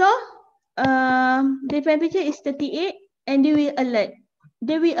 So the temperature is 38 and they will alert.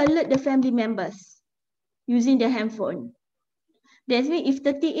 They will alert the family members using their handphone. That means if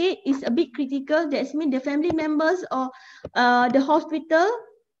 38 is a bit critical, that means the family members or the hospital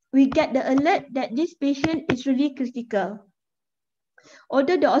will get the alert that this patient is really critical.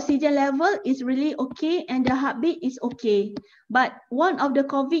 Although the oxygen level is really okay and the heartbeat is okay, but one of the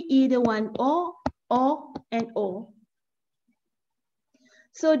COVID either one O and O.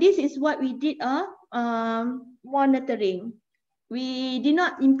 So this is what we did monitoring. We did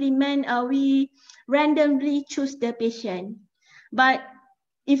not implement, we randomly choose the patient. But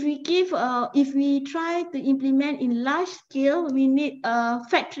if we try to implement in large scale, we need a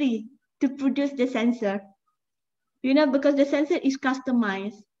factory to produce the sensor. You know, because the sensor is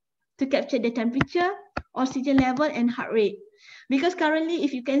customized to capture the temperature, oxygen level, and heart rate. Because currently,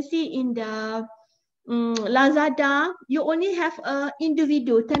 if you can see in the Lazada, you only have a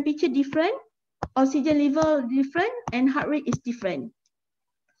individual temperature different, oxygen level different, and heart rate is different.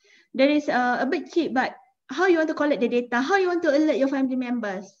 There is a bit cheap, but how you want to collect the data? How you want to alert your family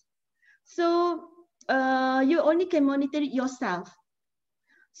members? So you only can monitor it yourself.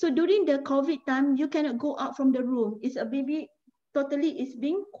 So during the COVID time, you cannot go out from the room. It's a baby totally is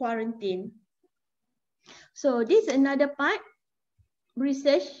being quarantined. So this is another part,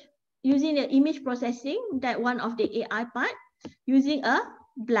 research using the image processing, that one of the AI part, using a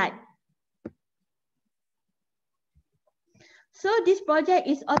blood. So this project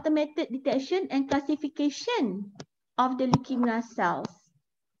is automated detection and classification of the leukemia cells.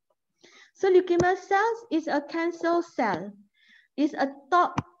 So leukemia cells is a cancer cell. It's a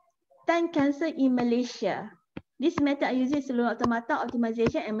top 10 cancer in Malaysia. This method I use seluruh automata,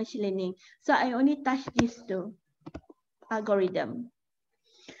 optimization and machine learning. So I only touch these two algorithm.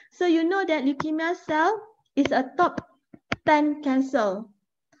 So you know that leukemia cell is a top 10 cancer.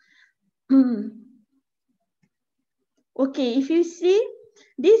 Okay, if you see,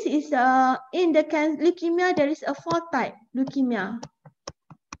 this is in the leukemia, there is a 4 type leukemia.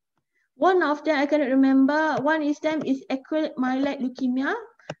 One of them I cannot remember. One is them is acute myeloid leukemia,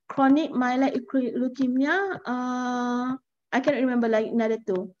 chronic myeloid leukemia. I cannot remember like another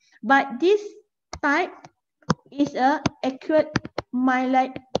two. But this type is a acute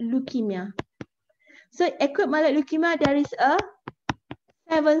myeloid leukemia. So acute myeloid leukemia, there is a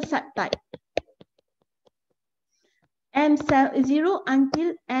 7 subtype. M0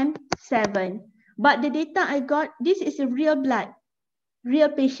 until M7. But the data I got, this is a real blood, real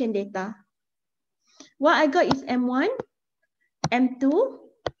patient data. What I got is M1, M2,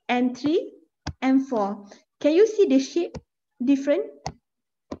 M3, M4. Can you see the shape different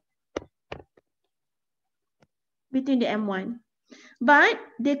between the M1? But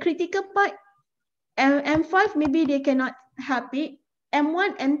the critical part, M5, maybe they cannot help it.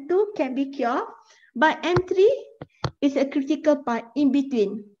 M1, M2 can be cured, but M3 is a critical part in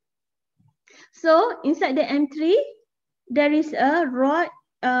between. So inside the M3, there is a rod,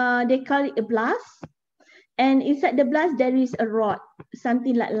 they call it a blast. And inside the blast, there is a rod,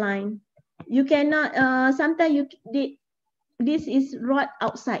 something like line. You cannot, sometimes this is rod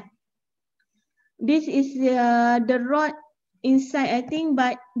outside. This is the rod inside, I think,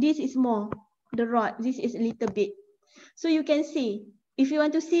 but this is more, the rod, this is a little bit. So you can see, if you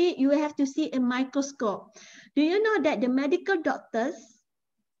want to see, you have to see a microscope. Do you know that the medical doctors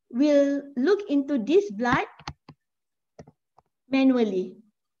will look into this blood manually?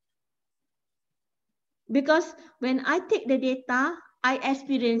 Because when I take the data, I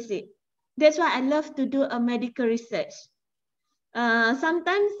experience it. That's why I love to do a medical research.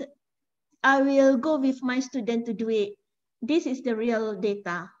 Sometimes I will go with my student to do it. This is the real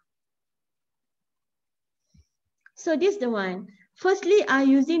data. So this is the one. Firstly, I'm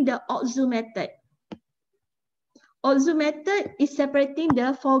using the OXU method. OXU method is separating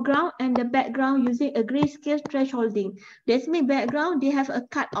the foreground and the background using a grayscale thresholding. That means background, they have a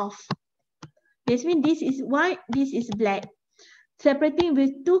cutoff. That means this is white, this is black. Separating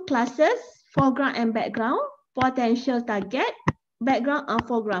with two classes, foreground and background, potential target, background and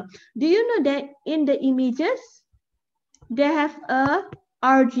foreground. Do you know that in the images, they have a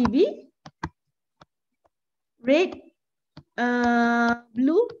RGB, red,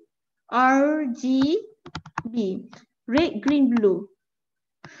 blue, RGB, red, green, blue.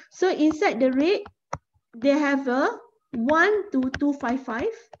 So inside the red, they have a 1 to 255,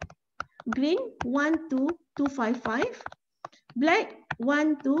 green 1 to 255, black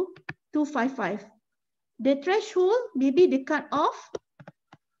 1 to 255. The threshold, maybe the cutoff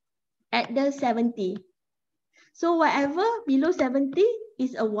at the 70. So whatever below 70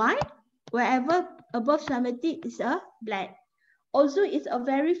 is a white, whatever above 70 is a black. Also, it's a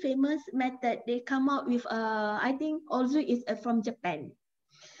very famous method. They come out with, I think also is from Japan.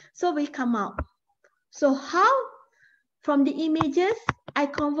 So we come out. So how from the images, I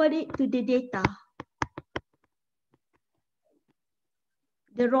convert it to the data,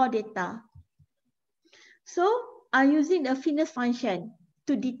 the raw data. So I'm using the fitness function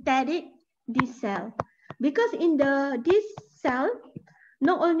to detect it, this cell. Because in this cell,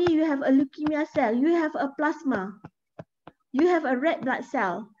 not only you have a leukemia cell, you have a plasma, you have a red blood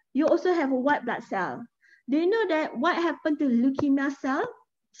cell, you also have a white blood cell. Do you know that what happened to leukemia cell?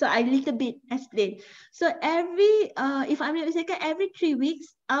 So I little bit explain. So every, if I'm not mistaken, every 3 weeks,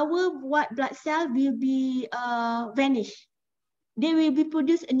 our white blood cell will be vanish. They will be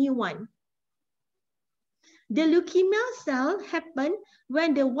produced a new one. The leukemia cell happen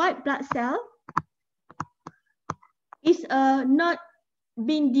when the white blood cell is not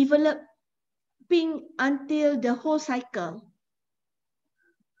being developing until the whole cycle.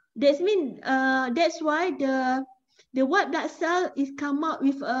 That means that's why the white blood cell is come out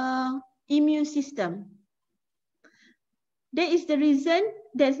with a immune system. That is the reason.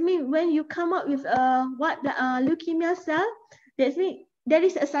 That means when you come out with a leukemia cell, that means there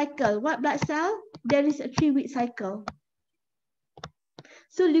is a cycle. White blood cell, there is a 3-week cycle.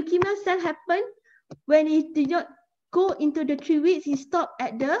 So leukemia cell happen when it did not go into the 3 weeks, it stop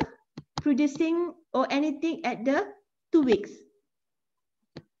at the producing or anything at the 2 weeks.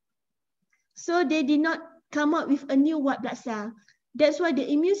 So they did not come up with a new white blood cell. That's why the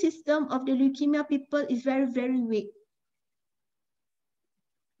immune system of the leukemia people is very, very weak.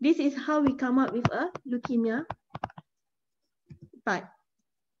 This is how we come up with a leukemia part.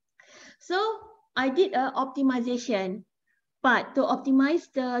 So I did a optimization part to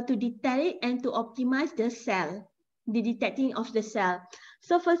optimize to detect it and to optimize the cell, the detecting of the cell.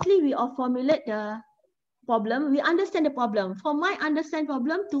 So firstly, we all formulate the problem. We understand the problem. For my understand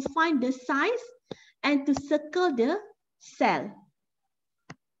problem, to find the size and to circle the cell.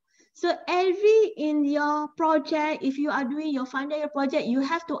 So every in your project, if you are doing your final year project, you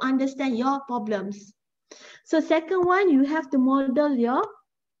have to understand your problems. So second one, you have to model your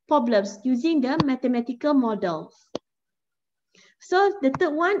problems using the mathematical models. So the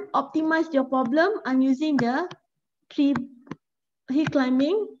third one, optimize your problem. I'm using the hill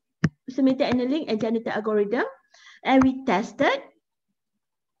climbing, semantic annealing, and genetic algorithm. And we tested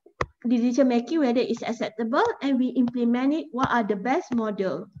decision making, whether it's acceptable, and we implement it, what are the best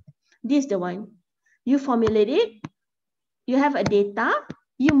model. This is the one. You formulate it, you have a data,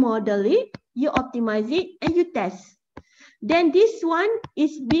 you model it, you optimize it, and you test. Then this one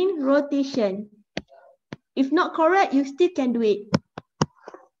is being rotation. If not correct, you still can do it.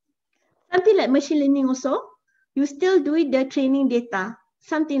 Something like machine learning also, you still do it the training data,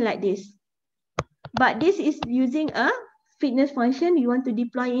 something like this. But this is using a fitness function you want to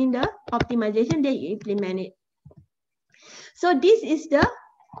deploy in the optimization, then you implement it. So this is the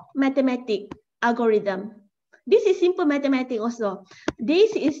mathematic algorithm. This is simple mathematics also.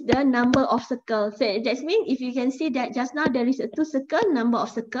 This is the number of circles. So that means if you can see that just now there is a 2 circle, number of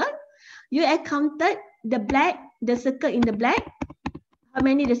circle. You have counted the black, the circle in the black, how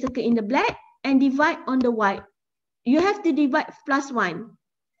many the circle in the black, and divide on the white. You have to divide +1.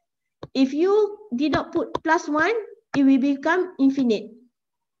 If you did not put +1, it will become infinite.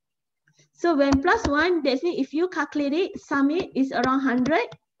 So when +1, that means if you calculate it, sum it is around 100,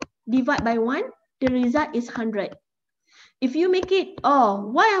 divide by 1, the result is 100. If you make it, oh,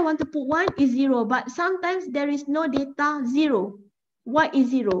 why I want to put 1 is 0, but sometimes there is no data 0. Why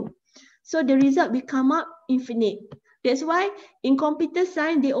is 0? So the result will come up infinite. That's why in computer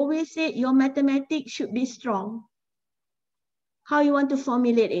science, they always say your mathematics should be strong. How you want to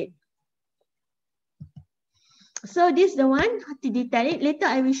formulate it. So this is the one to detect it. Later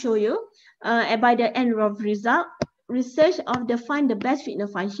I will show you by the end of result, research of the find the best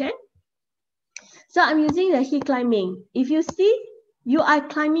fitness function. So I'm using the hill climbing. If you see, you are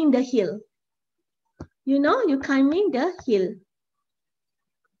climbing the hill. You know, you're climbing the hill.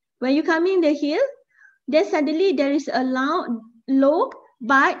 When you're climbing the hill, then suddenly there is a low,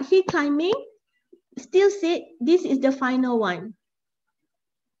 but hill climbing still say this is the final one.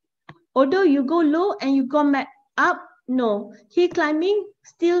 Although you go low and you go back up, no. Hill climbing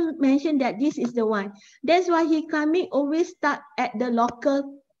still mention that this is the one. That's why hill climbing always start at the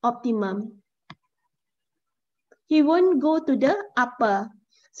local optimum. He won't go to the upper.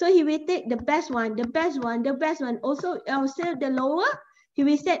 So he will take the best one, the best one, the best one. Also, also the lower, he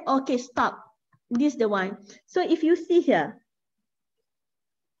will say, okay, stop. This is the one. So if you see here,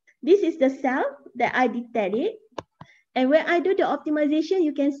 this is the cell that I detected. And when I do the optimization,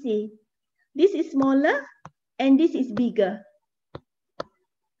 you can see this is smaller and this is bigger.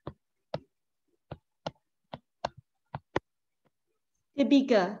 The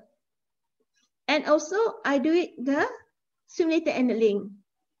bigger. And also, I do it the simulated annealing.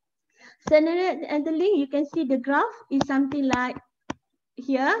 Simulated annealing, you can see the graph is something like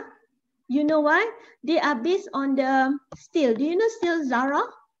here. You know why? They are based on the steel. Do you know steel Zara?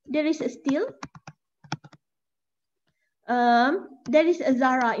 There is a steel. There is a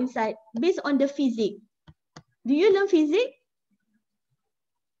Zara inside based on the physics. Do you learn physics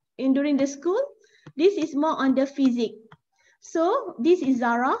during the school? This is more on the physics. So this is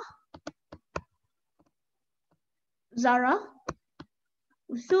Zara.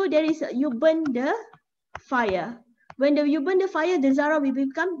 So there is you burn the fire. When you burn the fire, the Zara will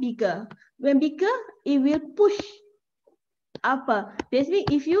become bigger. When bigger, it will push upper. That means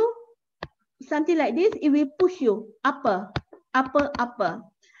if you something like this, it will push you upper.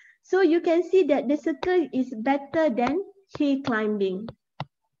 So you can see that the circle is better than hill climbing.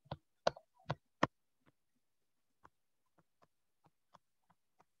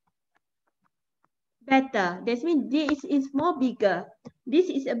 Better. That means this is more bigger. This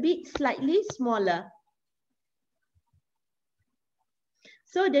is a bit slightly smaller.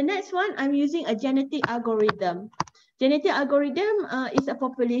 So the next one, I'm using a genetic algorithm. Genetic algorithm is a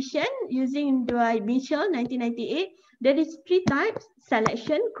population using by Mitchell, 1998. There is 3 types: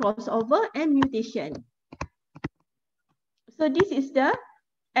 selection, crossover, and mutation. So this is the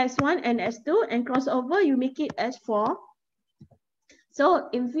S1 and S2, and crossover, you make it S4. So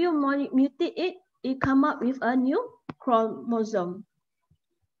if you mutate it, it come up with a new chromosome.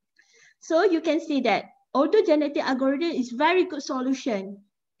 So you can see that although genetic algorithm is very good solution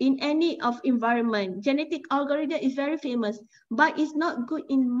in any of environment, genetic algorithm is very famous, but it's not good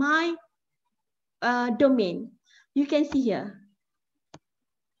in my domain. You can see here.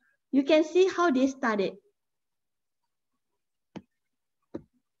 You can see how they started.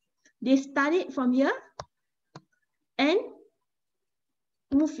 They started from here and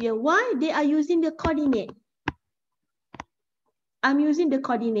move here. Why? They are using the coordinate. I'm using the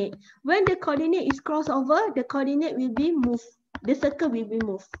coordinate. When the coordinate is crossover, the coordinate will be moved. The circle will be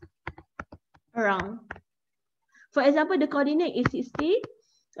moved around. For example, the coordinate is 60.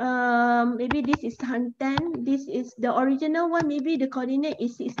 Maybe this is 110. This is the original one. Maybe the coordinate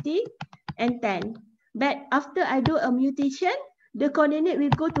is 60 and 10. But after I do a mutation, the coordinate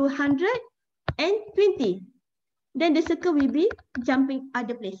will go to 100 and 20. Then the circle will be jumping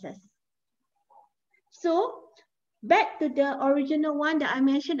other places. So back to the original one that I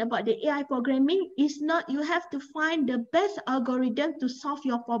mentioned about the AI programming, is not you have to find the best algorithm to solve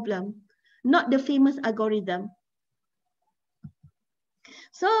your problem, not the famous algorithm.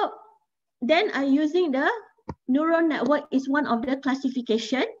 So then I'm using the neural network is one of the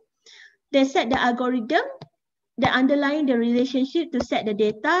classification. They set the algorithm, the underlying the relationship to set the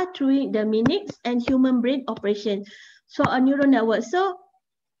data through the minutes and human brain operation. So a neural network. So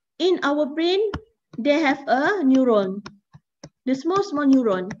in our brain, they have a neuron, the small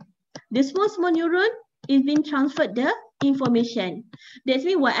neuron. The small neuron is being transferred the information. That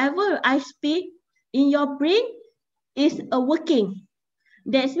means whatever I speak in your brain is working.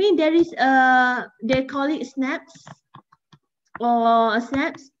 That means there is they call it snaps or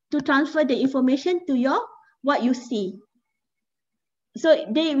snaps to transfer the information to your what you see. So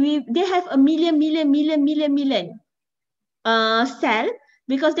they have a million cell,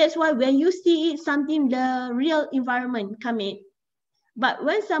 because that's why when you see it, something the real environment come in. But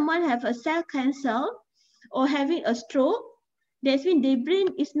when someone have a cell cancer or having a stroke, that means their brain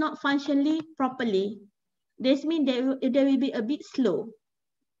is not functioning properly. That means they will be a bit slow.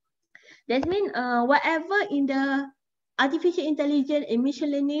 That means whatever in the artificial intelligence and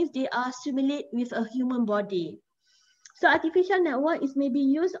machine learning, they are simulate with a human body. So artificial network is maybe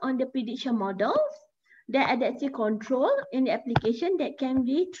used on the prediction models, the adaptive control in the application that can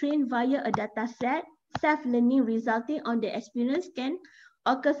be trained via a data set. Self-learning resulting on the experience can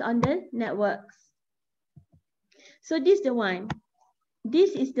occur on the networks. So this is the one.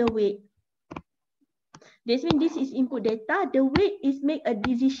 This is the weight. This means this is input data. The weight is make a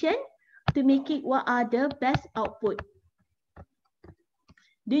decision to make it what are the best output.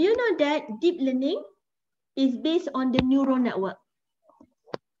 Do you know that deep learning is based on the neural network?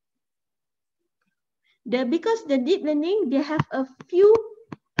 Because the deep learning, they have a few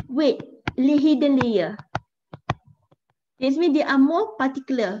weight hidden layer. This means they are more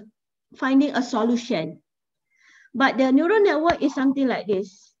particular finding a solution. But the neural network is something like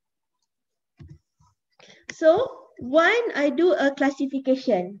this. So when I do a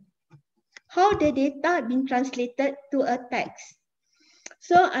classification, how the data been translated to a text.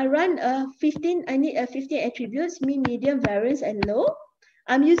 So I run I need a 15 attributes, mean, medium, variance, and low.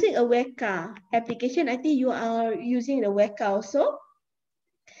 I'm using a Waidah application. I think you are using the Waidah also.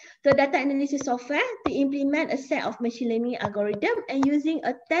 The data analysis software to implement a set of machine learning algorithm and using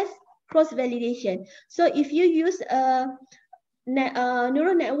a test cross-validation. So if you use a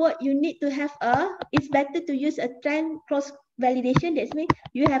neural network, you need to have it's better to use a trend cross-validation. That means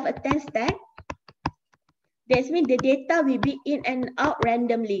you have a 10 stack. That means the data will be in and out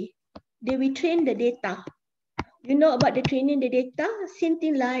randomly. They will train the data. You know about the training the data, same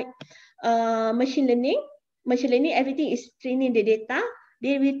thing like machine learning. Machine learning, everything is training the data.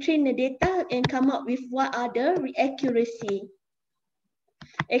 They will train the data and come up with what are the accuracy.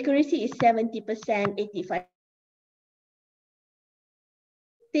 Accuracy is 70%, 85%.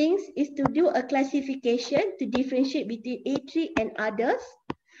 Things is to do a classification to differentiate between A3 and others.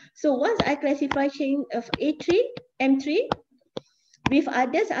 So once I classify chain of A3, M3, with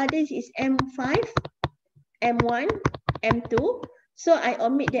others is M5, M1, M2. So I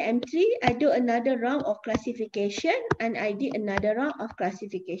omit the M3, I do another round of classification, and I did another round of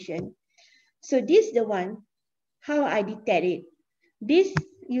classification. So this is the one, how I detect it. This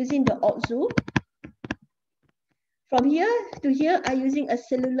using the OXU. From here to here, I'm using a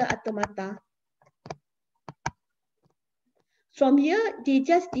cellular automata. From here, they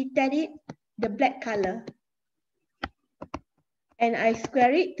just detect it, the black color. and I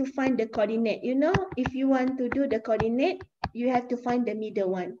square it to find the coordinate. You know, if you want to do the coordinate, you have to find the middle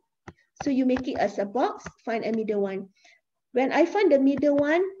one. So you make it as a box, find a middle one. When I find the middle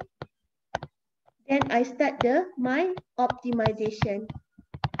one, then I start my optimization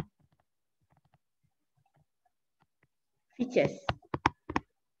features.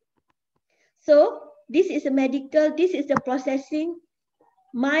 So this is a medical, this is the processing,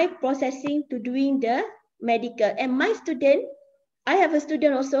 my processing to doing the medical. And my student, I have a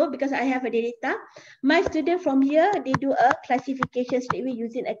student also because I have a data. My student from here, they do a classification straight away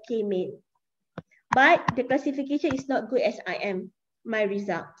using a K-mail. But the classification is not good as I am, my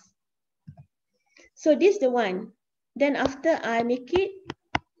results. So this is the one. Then after I make it,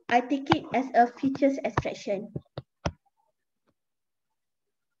 I take it as a features extraction.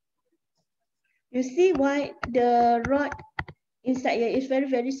 You see why the rod inside here is very,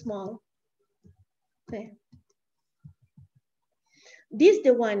 very small. Okay. This is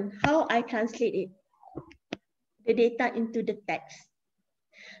the one, how I translate it, the data into the text.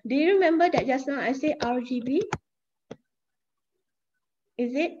 Do you remember that just now I say RGB?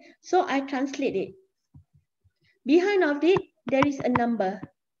 Is it? So I translate it. Behind of it, there is a number.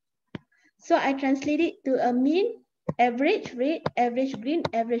 So I translate it to a mean, average red, average green,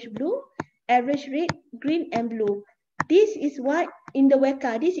 average blue, average red, green, and blue. This is what in the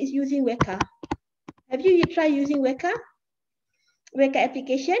Weka, this is using Weka. Have you tried using Weka? Weka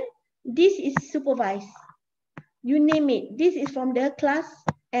application. This is supervised. You name it. This is from the class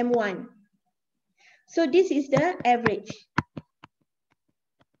M1. So this is the average.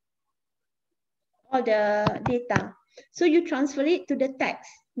 All the data. So you transfer it to the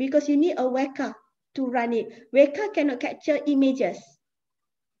text because you need a Weka to run it. Weka cannot capture images.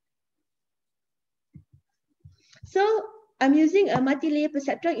 So I'm using a multi-layer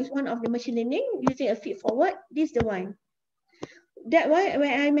perceptron is one of the machine learning using a feed forward. This is the one. That's why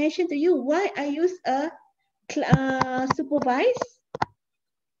when I mentioned to you why I use a supervised,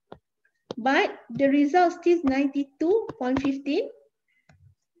 but the result is 92.15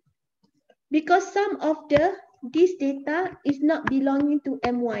 because some of this data is not belonging to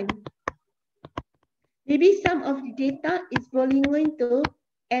M1. Maybe some of the data is belonging to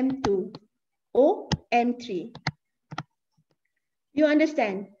M2 or M3. You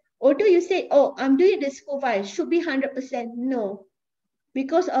understand? Although you say, oh, I'm doing the supervised, should be 100%. No,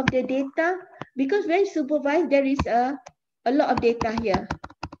 because of the data, because when supervised, there is a lot of data here.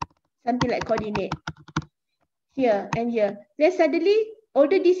 Something like coordinate here and here. Then suddenly,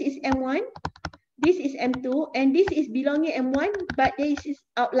 although this is M1, this is M2, and this is belonging M1, but there is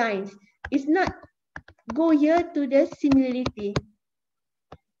outlines. It's not go here to the similarity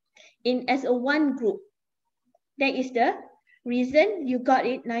in as a one group. That is the reason you got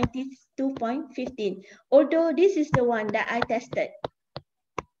it 92.15. Although this is the one that I tested.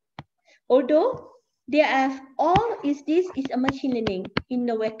 Although they have all this is a machine learning in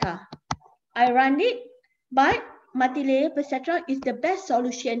the Weka. I run it, but multi-layer perceptron is the best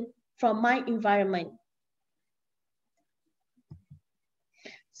solution from my environment.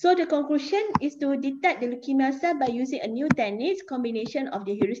 So the conclusion is to detect the leukemia cell by using a new technique, combination of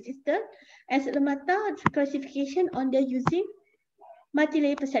the heuristic system and Salamata classification on the using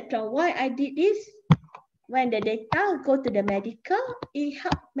multi-layer perceptron. Why I did this? When the data go to the medical, it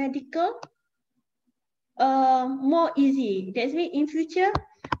help medical more easy. That's mean in future,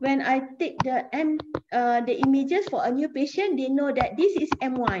 when I take the images for a new patient, they know that this is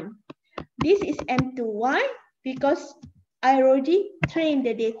M1, this is M2. Why? Because I already trained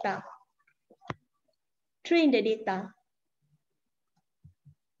the data.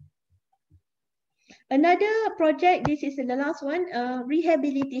 Another project, this is the last one,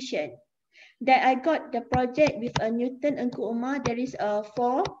 rehabilitation. That I got the project with a Newton Engku Umar. There is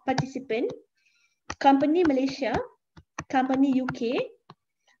 4 participants. Company Malaysia, company UK.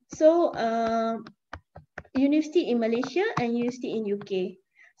 So university in Malaysia and university in UK.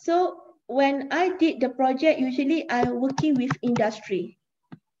 So when I did the project, usually I'm working with industry.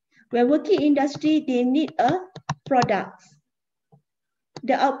 When working industry, they need a product,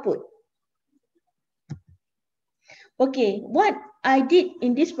 the output. Okay, what I did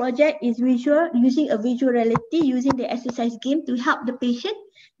in this project is using a visual reality, using the exercise game to help the patient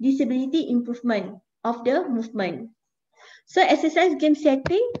disability improvement of the movement. So exercise game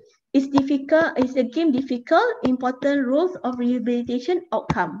setting is difficult, is a game difficult, important rules of rehabilitation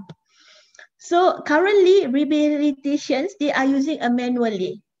outcome. So currently rehabilitations, they are using a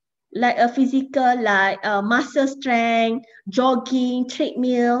manually, like a physical, like muscle strength, jogging,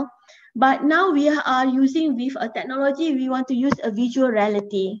 treadmill. But now we are using with a technology, we want to use a visual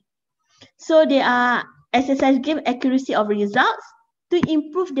reality. So they are exercise game accuracy of results to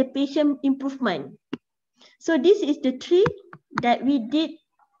improve the patient improvement. So this is the three that we did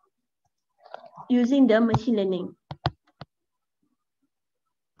using the machine learning.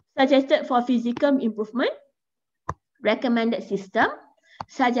 Suggested for physical improvement, recommended system,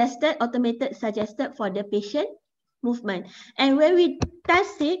 suggested, automated suggested for the patient movement. And when we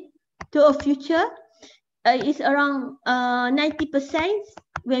test it to a future, it's around 90%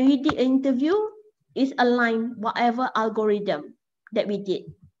 when we did an interview is aligned whatever algorithm that we did.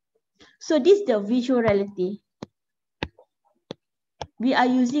 So this is the visual reality. We are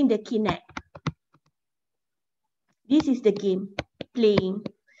using the Kinect. This is the game playing.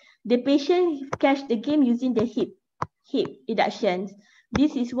 The patient catch the game using the hip reductions.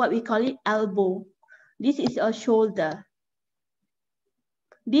 This is what we call it elbow. This is a shoulder.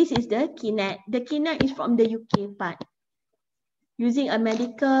 This is the Kinect. The Kinect is from the UK part. Using a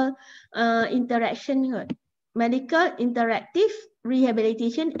medical medical interactive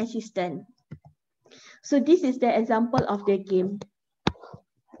rehabilitation assistant. So this is the example of the game.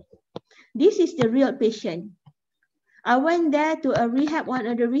 This is the real patient. I went there to one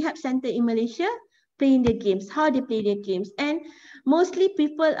of the rehab center in Malaysia, playing the games, how they play the games. And mostly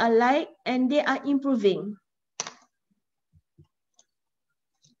people are like, and they are improving.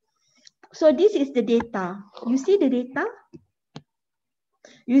 So this is the data. You see the data?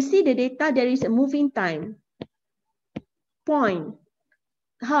 You see the data, there is a moving time, point,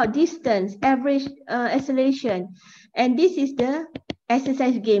 how distance, average acceleration. And this is the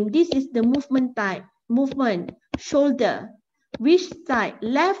exercise game. This is the movement type, movement, shoulder, which side,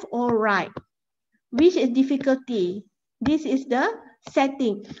 left or right, which is difficulty. This is the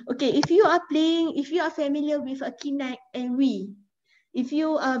setting. Okay, if you are playing, if you are familiar with a Kinect and Wii, if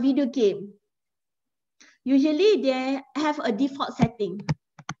you are video game, usually they have a default setting.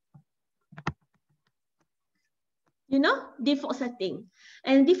 You know, default setting.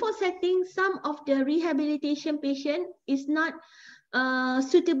 And default setting, some of the rehabilitation patient is not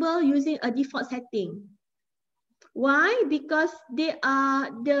suitable using a default setting. Why? Because they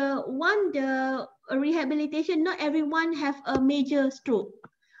are the rehabilitation, not everyone have a major stroke.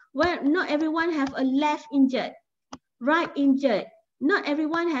 Well, not everyone have a left injured, right injured. Not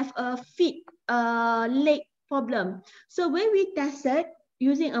everyone have a feet, leg problem. So when we tested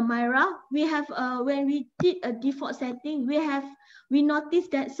using a Myra, we have when we did a default setting, we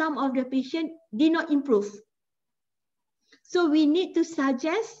noticed that some of the patient did not improve. So we need to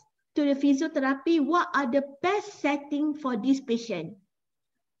suggest to the physiotherapy what are the best setting for this patient.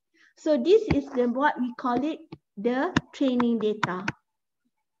 So this is what we call it the training data.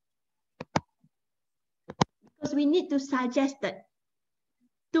 Because we need to suggest that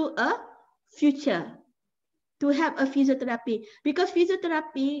to a future to have a physiotherapy, because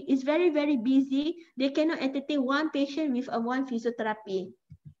physiotherapy is very, very busy. They cannot entertain one patient with one physiotherapy.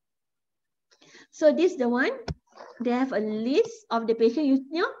 So this is the one. They have a list of the patient. You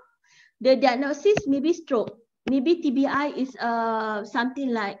know, the diagnosis maybe stroke, maybe TBI is something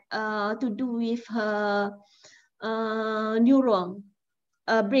like to do with her neuron,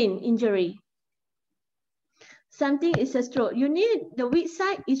 brain injury. Something is a stroke. You need the which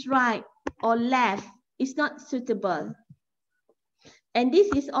side is right or left. It's not suitable. And this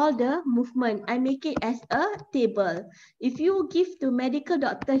is all the movement. I make it as a table. If you give to medical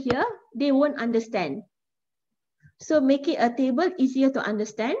doctor here, they won't understand. So make it a table easier to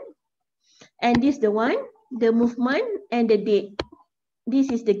understand. And this is the one, the movement and the date.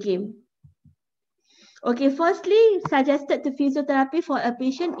 This is the game. Okay, firstly, suggested to physiotherapy for a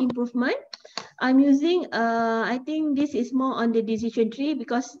patient improvement. I'm using, I think this is more on the decision tree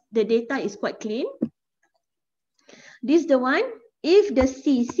because the data is quite clean. This is the one, if the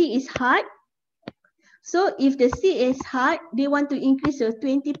C is hard. So if the C is hard, they want to increase to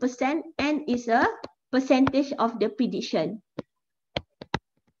 20% and is a percentage of the prediction.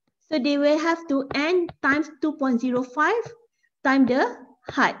 So they will have to N times 2.05 times the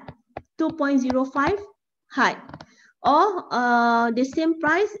height, 2.05 height, or the same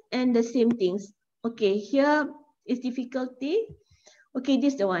price and the same things. Okay, here is difficulty. Okay,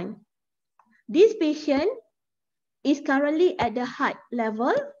 this is the one. This patient is currently at the height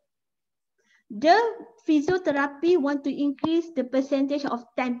level. The physiotherapy want to increase the percentage of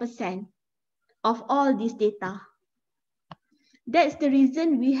 10% of all this data. That's the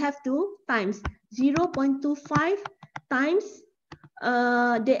reason we have to times 0.25 times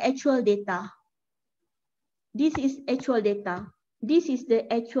the actual data. This is actual data. This is the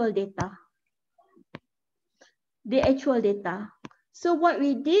actual data. The actual data. So what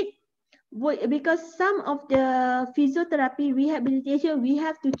we did, because some of the physiotherapy rehabilitation, we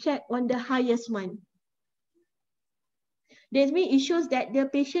have to check on the highest one. That means it shows that the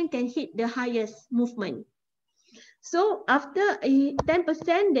patient can hit the highest movement. So after 10%,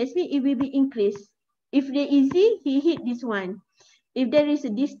 that means it will be increased. If they easy, he hit this one. If there is a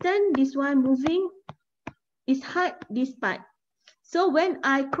distance, this one moving is hard, this part. So when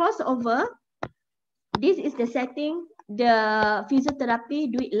I cross over, this is the setting the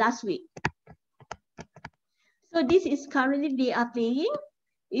physiotherapy do it last week. So this is currently they are playing.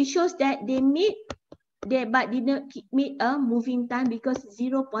 It shows that they meet, but didn't meet a moving time because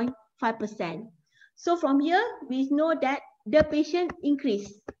 0.5%. So from here, we know that the patient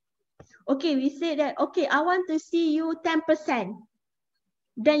increased. Okay, we say that, okay, I want to see you 10%.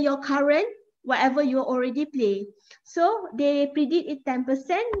 Then your current, whatever you already play. So they predict it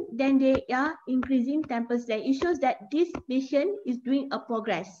 10%, then they are increasing 10%. It shows that this patient is doing a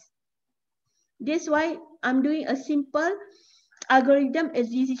progress. That's why I'm doing a simple algorithm as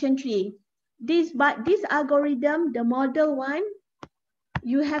decision tree. But this algorithm, the model one,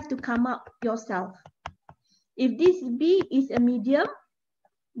 you have to come up yourself. If this B is a medium,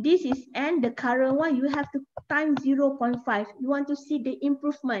 this is N, the current one, you have to times 0.5. You want to see the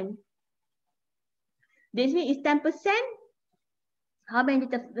improvement. This means it's 10%. How many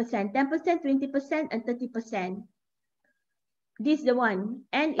percent? 10%, 20%, and 30%. This is the one.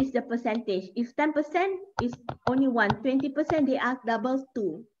 N is the percentage. If 10% is only 1, 20% they are double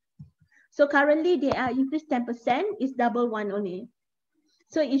 2. So currently they are increased 10% is double 1 only.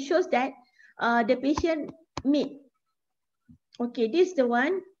 So it shows that the patient meet. Okay, this is the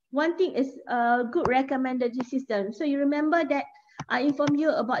one. One thing is a good recommended system. So you remember that I informed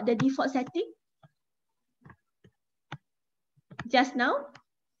you about the default setting just now.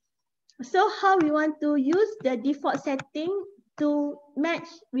 So how we want to use the default setting to match,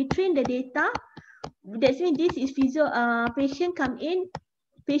 we train the data. That means this is patient come in,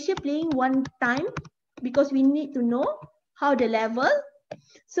 patient playing one time because we need to know how the level.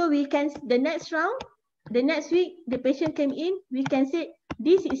 So we can, the next round, the next week, the patient came in, we can say,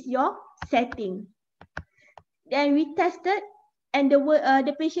 this is your setting. Then we tested and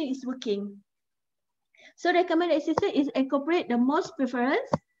the patient is working. So recommended exercise is incorporate the most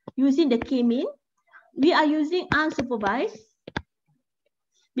preference using the K-mean. We are using unsupervised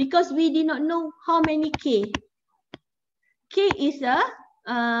because we did not know how many K. K is a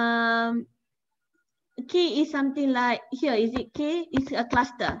K is something like here. Is it K? Is a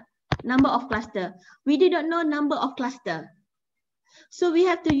cluster, number of cluster. We did not know number of cluster, so we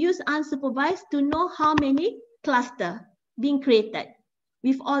have to use unsupervised to know how many cluster being created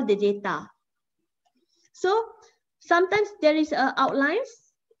with all the data. So sometimes there is outliers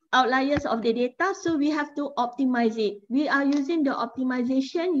of the data, so we have to optimize it. We are using the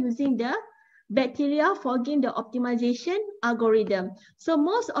optimization using the bacteria fogging the optimization algorithm. So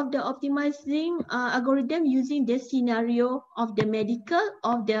most of the optimizing algorithm using the scenario of the medical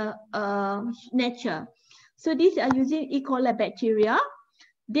of the nature. So these are using E. coli bacteria.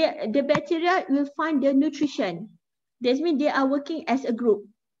 The bacteria will find the nutrition. That means they are working as a group.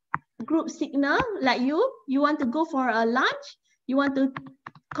 Group signal, like you want to go for a lunch, you want to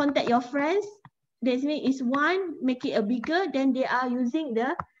contact your friends. That means it's one, make it a bigger, then they are using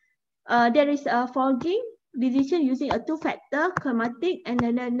the there is a fogging decision using a 2-factor chromatic and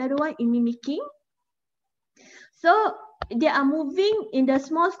then another one in mimicking. So they are moving in the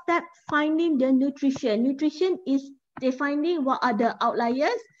small step finding the nutrition. Nutrition is they finding what are the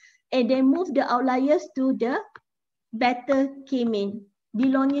outliers and they move the outliers to the better K-mean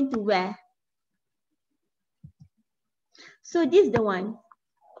belonging to where. So this is the one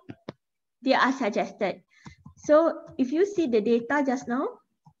they are suggested. So if you see the data just now,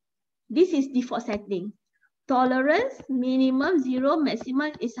 this is default setting. Tolerance, minimum 0,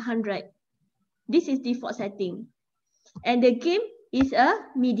 maximum is 100. This is default setting. And the game is a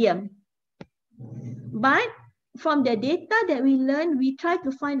medium. But from the data that we learn, we try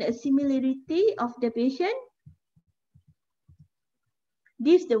to find a similarity of the patient.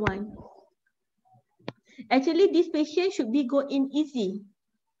 This is the one. Actually, this patient should be go in easy.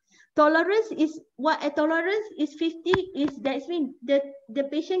 Tolerance is what a tolerance is 50 is that means the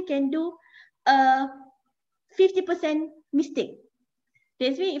patient can do a 50% mistake.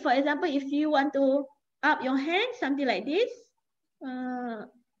 That means, for example, if you want to up your hand, something like this, and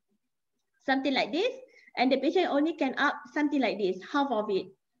the patient only can up something like this, half of it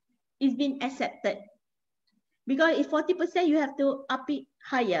is being accepted. Because if 40%, you have to up it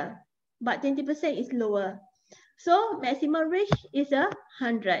higher, but 20% is lower. So maximum range is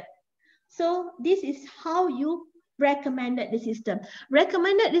 100. So this is how you recommended the system.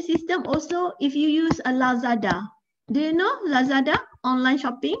 Recommended the system also if you use a Lazada. Do you know Lazada online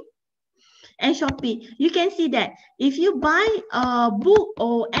shopping? and Shopee. You can see that if you buy a book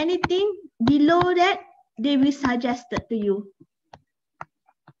or anything below that, they will suggest it to you.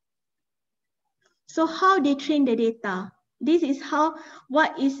 So how they train the data? This is how,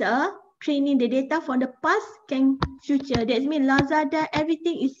 what is training the data from the past can future. That means Lazada,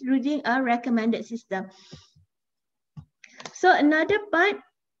 everything is using a recommended system. So another part,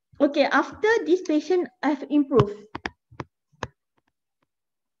 okay, after this patient have improved.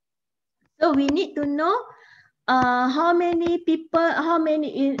 So we need to know how many people,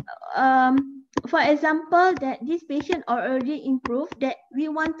 for example, that this patient already improved, that we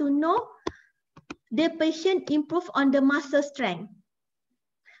want to know the patient improve on the muscle strength.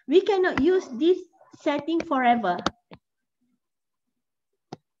 We cannot use this setting forever.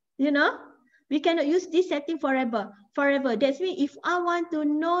 You know, we cannot use this setting forever. That means if I want to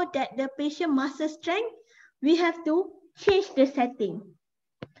know that the patient muscle strength, we have to change the setting.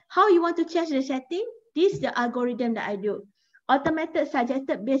 How you want to change the setting? This is the algorithm that I do. Automated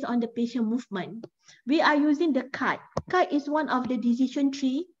suggested based on the patient movement. We are using the CAD. CAD is one of the decision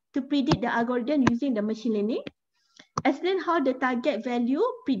tree to predict the algorithm using the machine learning. Explain how the target value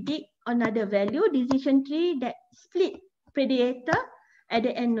predict another value. Decision tree that split predictor at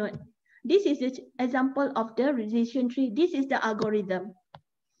the end node. This is the example of the decision tree. This is the algorithm.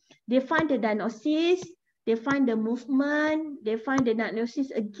 They find the diagnosis, they find the movement, they find the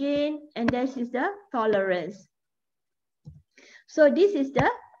diagnosis again, and this is the tolerance. So this is the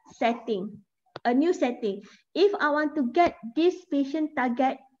setting, a new setting. If I want to get this patient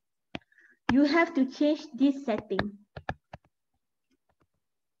target, you have to change this setting.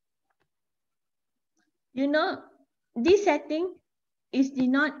 You know, this setting is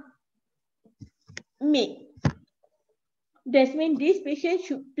not made. That means this patient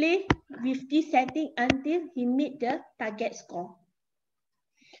should play with this setting until he meet the target score.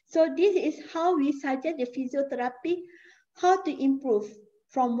 So this is how we suggest the physiotherapy, how to improve.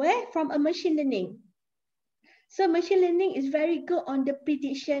 From where? From a machine learning. So machine learning is very good on the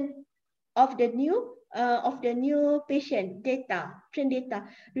prediction of the new patient data, train data.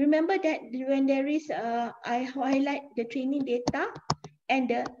 Remember that when there is, I highlight the training data and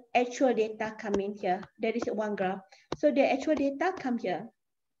the actual data come in here. There is one graph. So the actual data come here.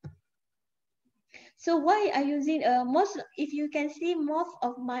 So why I using if you can see, most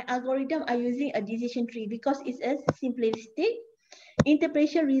of my algorithm are using a decision tree because it's a simplistic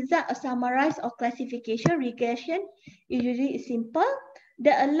interpretation result, a summarize or classification. Regression is usually simple.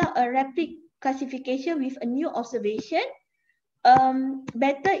 They allow a rapid classification with a new observation.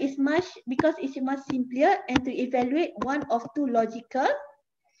 Better is much because it's much simpler and to evaluate one of two logical.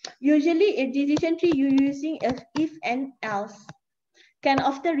 Usually a decision tree you're using a if and else. Can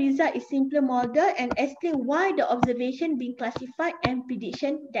often result in simpler model and explain why the observation being classified and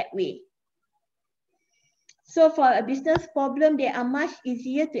prediction that way. So for a business problem, they are much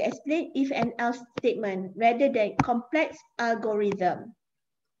easier to explain if and else statement rather than complex algorithm.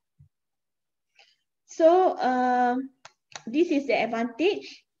 So this is the advantage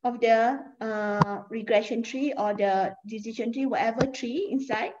of the regression tree or the decision tree, whatever tree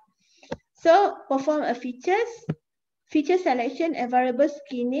inside. So perform a feature selection and variable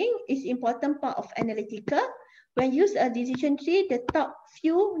screening is important part of analytical. When use a decision tree, the top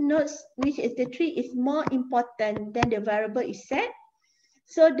few nodes, which is the tree, is more important than the variable is set.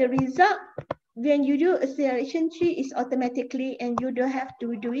 So the result, when you do a selection tree, is automatically and you don't have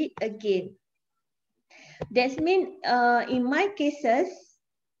to do it again. That means in my cases,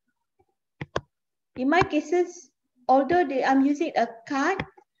 although I'm using a card,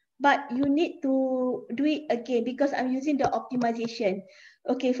 but you need to do it again because I'm using the optimization.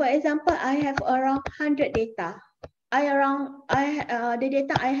 Okay, for example, I have around 100 data. The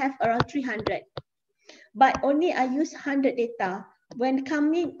data I have around 300, but only I use 100 data. When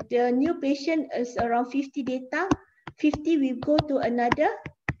coming, the new patient is around 50 data. 50 will go to another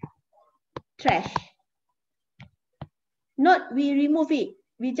trash. Not we remove it,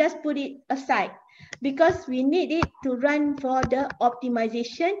 we just put it aside because we need it to run for the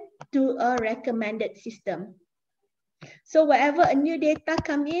optimization to a recommended system. So whatever a new data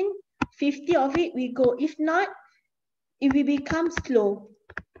come in, 50 of it will go. If not, it will become slow.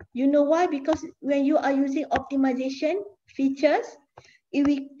 You know why? Because when you are using optimization features, it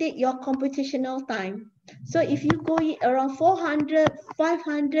will take your computational time. So if you go around 400,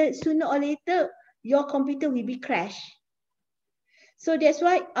 500, sooner or later, your computer will be crashed. So that's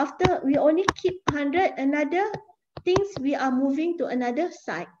why after we only keep 100, another things we are moving to another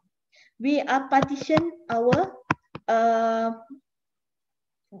site. We are partition our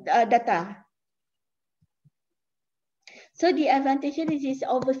data. So the advantage is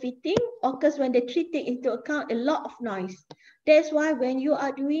overfitting occurs when the tree take into account a lot of noise. That's why when you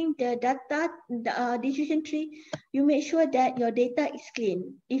are doing the data decision tree, you make sure that your data is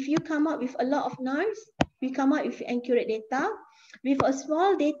clean. If you come up with a lot of noise, we come up with accurate data. With a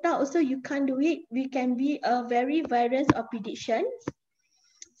small data also you can't do it. We can be a very variance of predictions.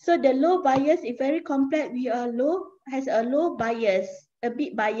 So the low bias is very complex. Has a low bias, a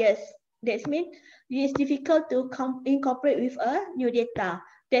bit bias. That means it's difficult to incorporate with a new data.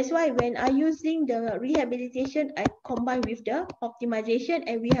 That's why when I using the rehabilitation, I combine with the optimization,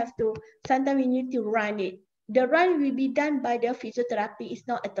 and we have to, sometimes we need to run it. The run will be done by the physiotherapy. It's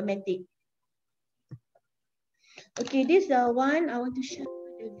not automatic. Okay, this is one I want to show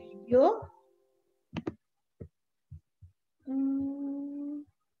the video.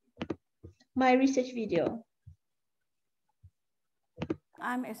 My research video.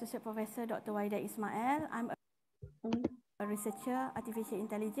 I'm Associate Professor Dr. Waidah Ismail. I'm a researcher artificial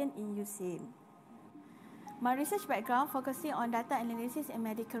intelligence in USIM. My research background focusing on data analysis and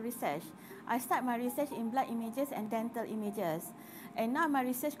medical research. I start my research in blood images and dental images. And now my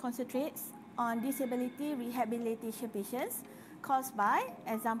research concentrates on disability rehabilitation patients caused by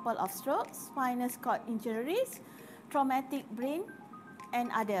example of stroke, spinal cord injuries, traumatic brain,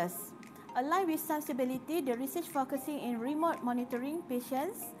 and others. Aligned with sensibility, the research focusing in remote monitoring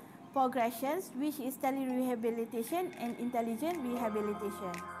patients' progressions, which is tele-rehabilitation and intelligent rehabilitation.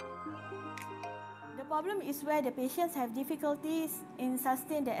 The problem is where the patients have difficulties in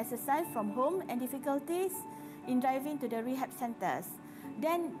sustaining the exercise from home and difficulties in driving to the rehab centers.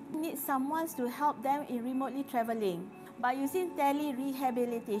 Then need someone to help them in remotely traveling. By using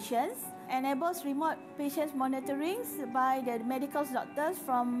tele-rehabilitations, enables remote patient monitoring by the medical doctors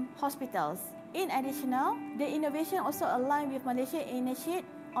from hospitals. In addition, the innovation also aligns with Malaysia's initiative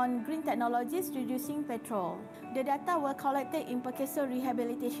on green technologies reducing petrol. The data were collected in Perkeso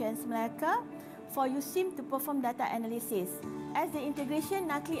Rehabilitations Melaka for USIM to perform data analysis. As the integration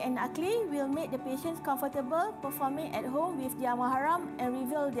NACLI and NACLI will make the patients comfortable performing at home with their maharam and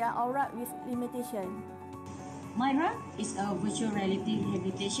reveal their aura with limitation. Myra is a virtual reality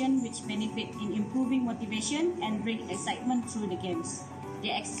rehabilitation which benefits in improving motivation and bring excitement through the games.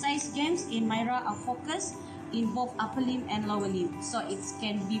 The exercise games in Myra are focused in both upper limb and lower limb, so it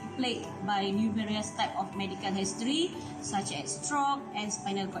can be played by numerous types of medical history such as stroke and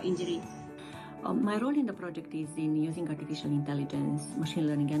spinal cord injury. My role in the project is in using artificial intelligence, machine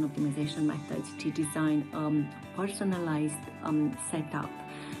learning and optimization methods to design personalized setup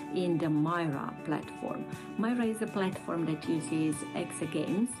in the Myra platform. Myra is a platform that uses EXA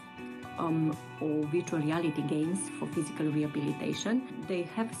games or virtual reality games for physical rehabilitation. They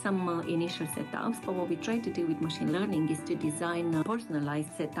have some initial setups, but what we try to do with machine learning is to design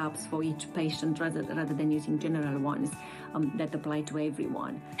personalized setups for each patient rather than using general ones that apply to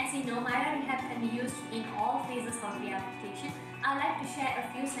everyone. As you know, Myra Rehab can be used in all phases of rehabilitation. I'd like to share a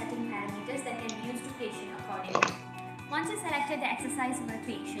few setting parameters that can be used to patient accordingly. Once you selected the exercise for the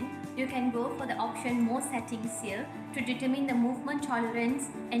patient, you can go for the option More Settings here to determine the movement tolerance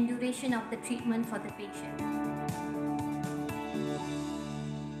and duration of the treatment for the patient.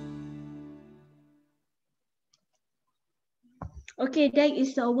 Okay, that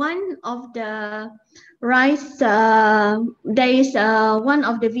is one of the rights. There is one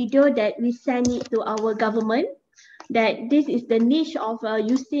of the video that we sent it to our government. That this is the niche of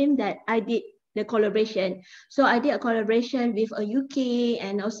USIM that I did the collaboration. So I did a collaboration with a UK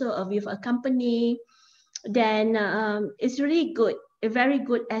and also with a company. Then it's really good, a very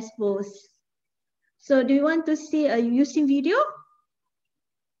good expose. So do you want to see a USIM video?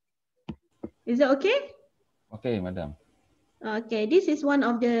 Is it okay? Okay, madam. Okay, this is one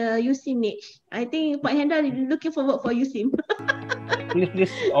of the USIM niche. I think Pak Hendra is looking forward for USIM.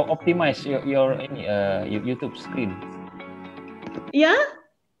 Please optimize your YouTube screen. Ya?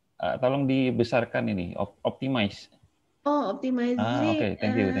 Tolong dibesarkan ini, optimize. Oh, optimize. Okay,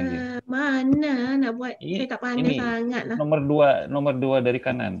 thank you. Mana nak buat? Saya tak pandai sangat lah. Nomor dua dari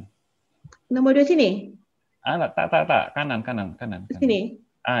kanan. Nomor 2 sini? Tak, kanan. Sini?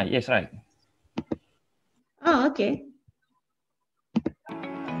 Yes, right. Oh, okay.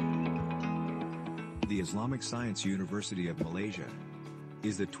 The Islamic Science University of Malaysia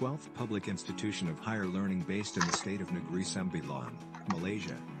is the 12th public institution of higher learning based in the state of Negeri Sembilan,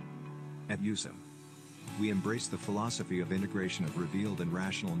 Malaysia. At USIM, we embrace the philosophy of integration of revealed and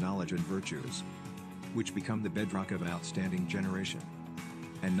rational knowledge and virtues, which become the bedrock of an outstanding generation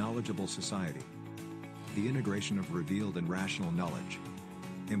and knowledgeable society. The integration of revealed and rational knowledge,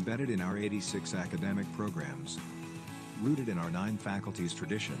 embedded in our 86 academic programs, rooted in our 9 faculties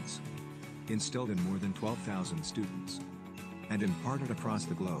traditions, instilled in more than 12,000 students, and imparted across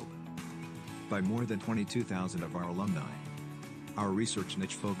the globe by more than 22,000 of our alumni. Our research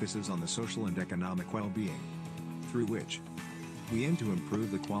niche focuses on the social and economic well-being, through which we aim to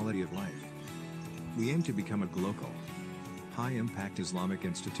improve the quality of life. We aim to become a global, high-impact Islamic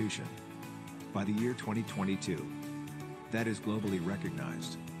institution by the year 2022 that is globally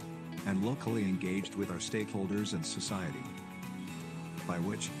recognized and locally engaged with our stakeholders and society, by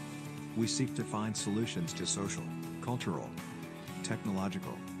which we seek to find solutions to social, cultural,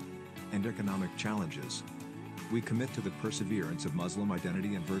 technological, and economic challenges. We commit to the perseverance of Muslim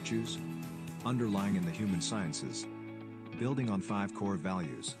identity and virtues underlying in the human sciences, building on 5 core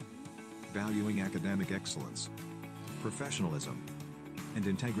values: valuing academic excellence, professionalism, and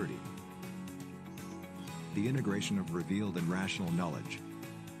integrity. The integration of revealed and rational knowledge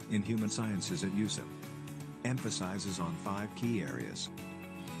in human sciences at USIM emphasizes on 5 key areas: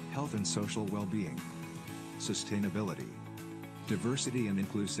 health and social well-being, sustainability, diversity and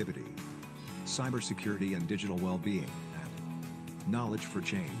inclusivity, cybersecurity and digital well-being, and knowledge for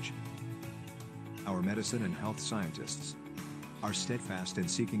change. Our medicine and health scientists are steadfast in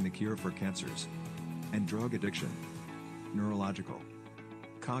seeking the cure for cancers and drug addiction, neurological,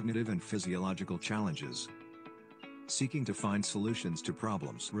 cognitive and physiological challenges, seeking to find solutions to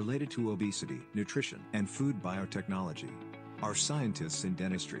problems related to obesity, nutrition, and food biotechnology. Our scientists in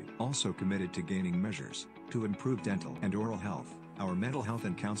dentistry also committed to gaining measures to improve dental and oral health. Our mental health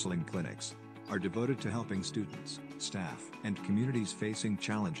and counseling clinics are devoted to helping students, staff, and communities facing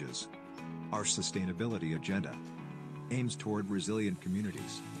challenges. Our sustainability agenda aims toward resilient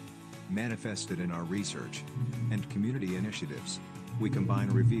communities. Manifested in our research and community initiatives, we combine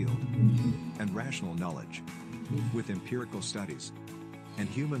revealed and rational knowledge with empirical studies and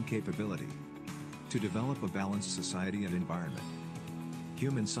human capability to develop a balanced society and environment.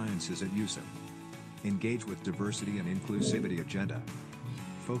 Human sciences at USIM engage with diversity and inclusivity agenda,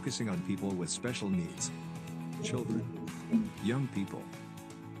 focusing on people with special needs, children, young people,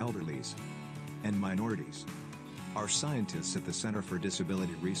 elderlies, and minorities. Our scientists at the Center for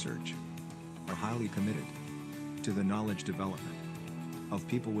Disability Research are highly committed to the knowledge development of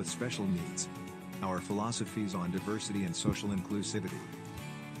people with special needs. Our philosophies on diversity and social inclusivity,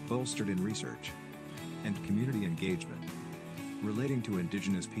 bolstered in research and community engagement relating to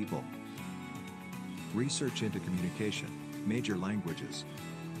indigenous people, research into communication, major languages,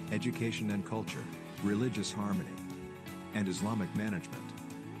 education and culture, religious harmony, and Islamic management.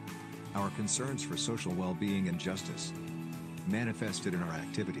 Our concerns for social well-being and justice manifested in our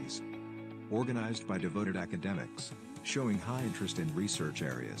activities, organized by devoted academics, showing high interest in research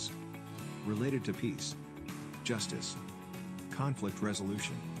areas related to peace, justice, conflict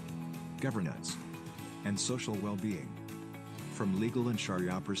resolution, governance, and social well-being. From legal and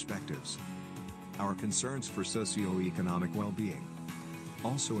Sharia perspectives, our concerns for socio-economic well-being,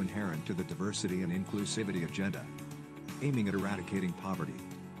 also inherent to the diversity and inclusivity agenda, aiming at eradicating poverty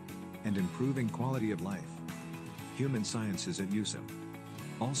and improving quality of life. Human sciences at USIM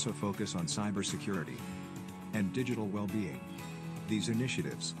also focus on cybersecurity and digital well-being. These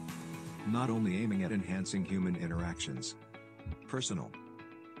initiatives not only aiming at enhancing human interactions, personal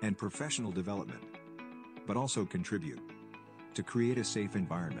and professional development, but also contribute to create a safe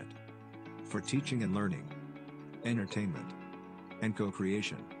environment for teaching and learning, entertainment, and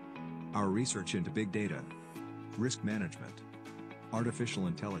co-creation. Our research into big data, risk management, artificial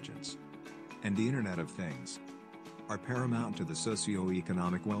intelligence, and the Internet of Things are paramount to the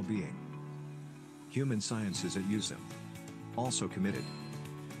socio-economic well-being. Human sciences at USIM also committed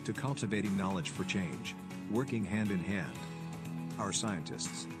to cultivating knowledge for change, working hand in hand. Our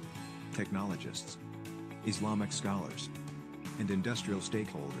scientists, technologists, Islamic scholars, and industrial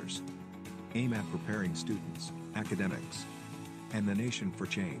stakeholders aim at preparing students, academics, and the nation for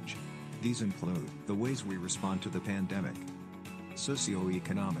change. These include the ways we respond to the pandemic,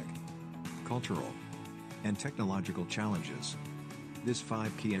 socio-economic, cultural, and technological challenges. This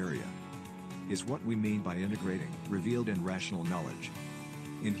 5 key area is what we mean by integrating revealed and rational knowledge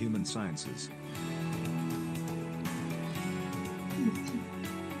in human sciences.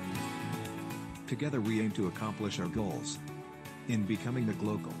 Together we aim to accomplish our goals in becoming the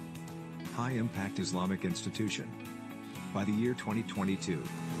global, high-impact Islamic institution by the year 2022.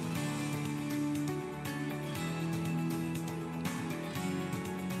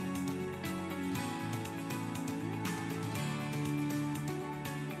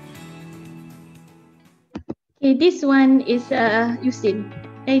 Okay, this one is USIM.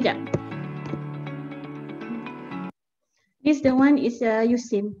 Sekejap. This the one is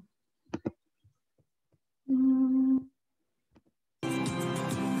USIM.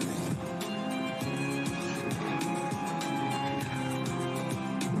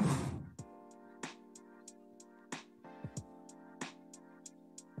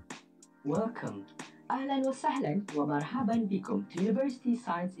 Welcome. أهلا وسهلا ومرحبا بكم to University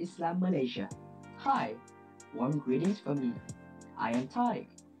Science Islam Malaysia. Hi, warm greetings from me. I am Tariq.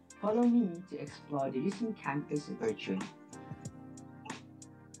 Follow me to explore the USIM campus virtually.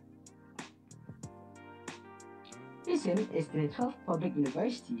 USIM is the 12th public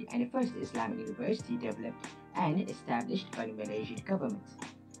university and the first Islamic university developed and established by the Malaysian government.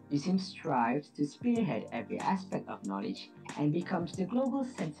 USIM strives to spearhead every aspect of knowledge and becomes the global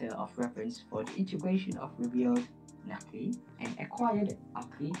center of reference for the integration of revealed, naqli, and acquired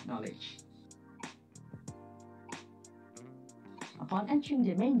aqli knowledge. Upon entering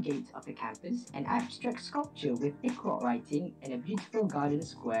the main gate of the campus, an abstract sculpture with Iqra writing and a beautiful garden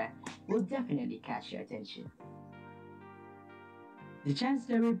square will definitely catch your attention. The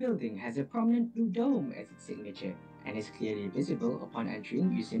Chancellery building has a prominent blue dome as its signature and is clearly visible upon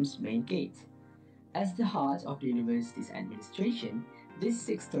entering USIM's main gate. As the heart of the university's administration, this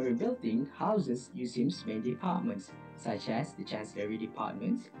 6-story building houses USIM's main departments, such as the Chancellery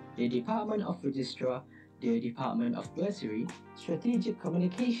Department, the Department of Registrar, the Department of Bursary, Strategic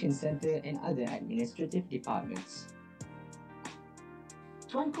Communication Center, and other administrative departments.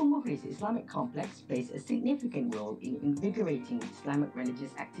 Tuanku Mughri's Islamic complex plays a significant role in invigorating Islamic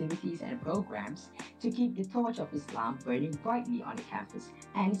religious activities and programs to keep the torch of Islam burning brightly on the campus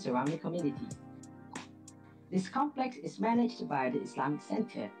and surrounding communities. This complex is managed by the Islamic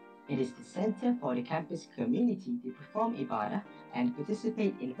Center. It is the center for the campus community to perform ibadah and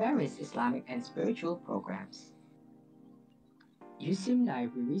participate in various Islamic and spiritual programs. USIM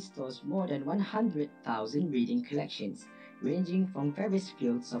Library stores more than 100,000 reading collections, ranging from various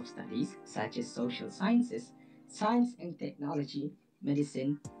fields of studies such as social sciences, science and technology,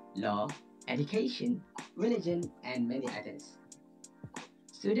 medicine, law, education, religion, and many others.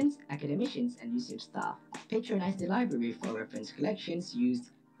 Students, academicians, and USIM staff patronize the library for reference collections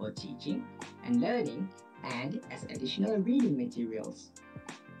used for teaching and learning and as additional reading materials.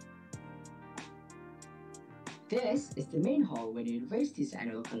 This is the main hall where the university's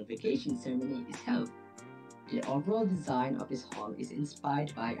annual convocation ceremony is held. The overall design of this hall is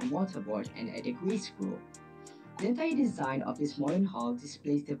inspired by a mortarboard and a degree scroll. The entire design of this modern hall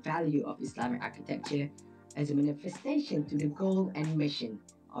displays the value of Islamic architecture as a manifestation to the goal and mission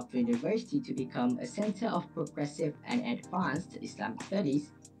of the university to become a center of progressive and advanced Islamic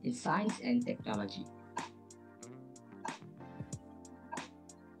studies in science and technology.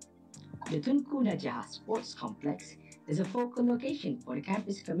 The Tunku Najah Sports Complex is a focal location for the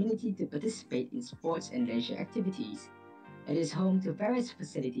campus community to participate in sports and leisure activities. It is home to various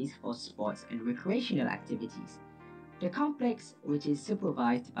facilities for sports and recreational activities. The complex, which is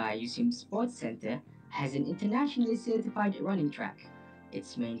supervised by USIM Sports Center, has an internationally certified running track.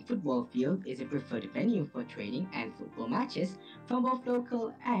 Its main football field is a preferred venue for training and football matches from both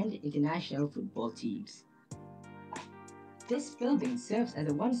local and international football teams. This building serves as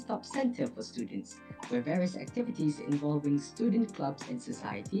a one-stop center for students, where various activities involving student clubs and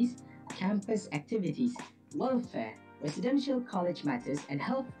societies, campus activities, welfare, residential college matters, and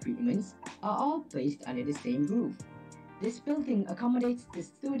health treatments are all placed under the same roof. This building accommodates the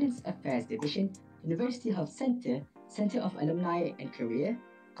Students' Affairs Division, University Health Center, Center of Alumni and Career,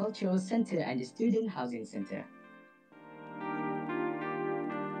 Cultural Center, and the Student Housing Center.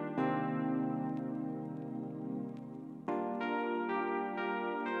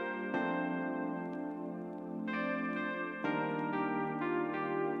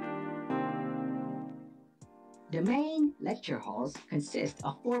 The main lecture halls consist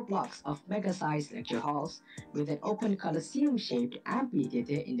of 4 blocks of mega-sized lecture halls with an open coliseum-shaped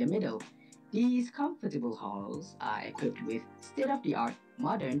amphitheater in the middle. These comfortable halls are equipped with state-of-the-art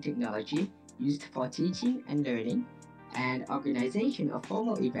modern technology used for teaching and learning and organization of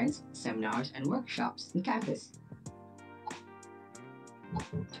formal events, seminars, and workshops in campus.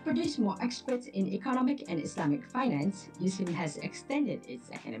 To produce more experts in economic and Islamic finance, USIM has extended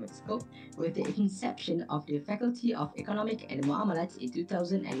its academic scope with the inception of the Faculty of Economic and Muamalat in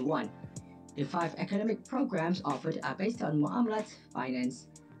 2001. The 5 academic programs offered are based on Muamalat, Finance,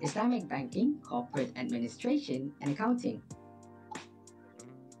 Islamic Banking, Corporate Administration, and Accounting.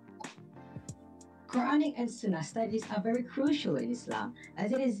 Quranic and Sunnah studies are very crucial in Islam,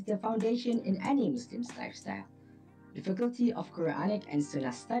 as it is the foundation in any Muslim's lifestyle. The Faculty of Quranic and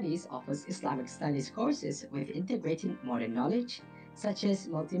Sunnah Studies offers Islamic studies courses with integrated modern knowledge, such as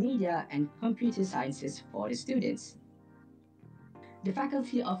multimedia and computer sciences for the students. The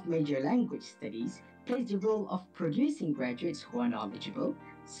Faculty of Major Language Studies plays the role of producing graduates who are knowledgeable,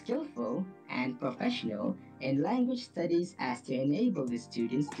 skillful, and professional in language studies as to enable the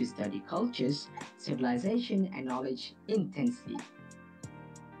students to study cultures, civilization, and knowledge intensely.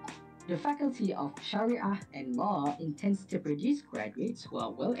 The Faculty of Sharia and Law intends to produce graduates who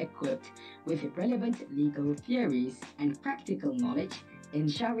are well equipped with relevant legal theories and practical knowledge in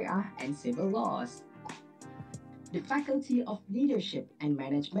Sharia and civil laws. The Faculty of Leadership and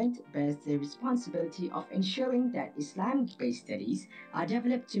Management bears the responsibility of ensuring that Islam-based studies are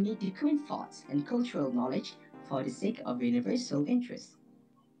developed to meet the current thoughts and cultural knowledge for the sake of universal interest.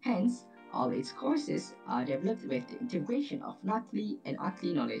 Hence, all its courses are developed with the integration of Naqli and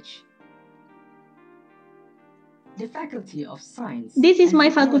Aqli knowledge. The Faculty of Science This is and my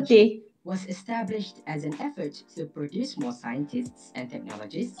Technology faculty. was established as an effort to produce more scientists and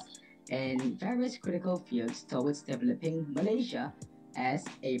technologists in various critical fields towards developing Malaysia as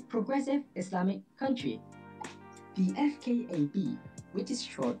a progressive Islamic country. The FKAB, which is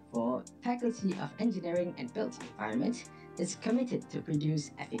short for Faculty of Engineering and Built Environment, is committed to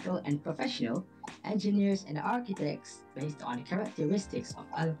produce ethical and professional engineers and architects based on the characteristics of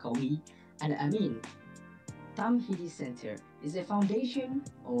Al-Qawi and Amin. Tamhidi Center is a foundation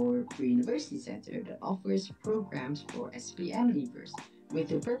or pre-university center that offers programs for SPM leavers with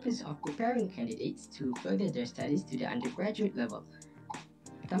the purpose of preparing candidates to further their studies to the undergraduate level.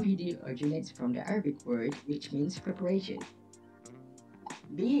 Tamhidi originates from the Arabic word which means preparation.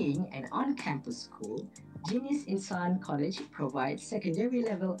 Being an on-campus school, Genius Insan College provides secondary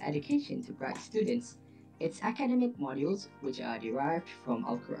level education to bright students. Its academic modules, which are derived from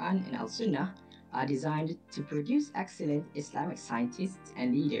Al-Quran and Al-Sunnah, are designed to produce excellent Islamic scientists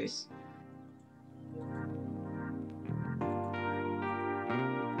and leaders.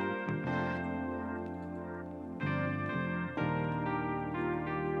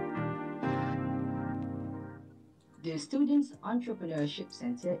 The Students Entrepreneurship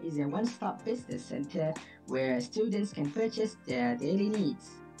Center is a one-stop business center where students can purchase their daily needs.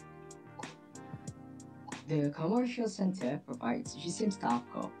 The Commercial Center provides USIM staff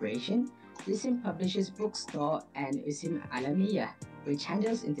cooperation. USIM publishes bookstore and USIM Alamiya, which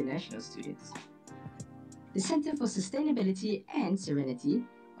handles international students. The Center for Sustainability and Serenity,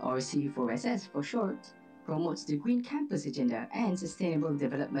 or C4SS for short, promotes the Green Campus agenda and sustainable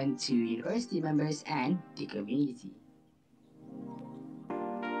development to university members and the community.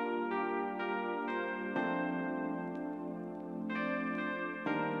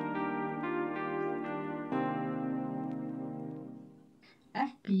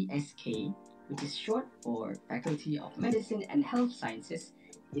 FPSK, which is short for Faculty of Medicine and Health Sciences,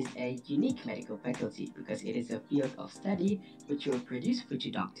 is a unique medical faculty because it is a field of study which will produce future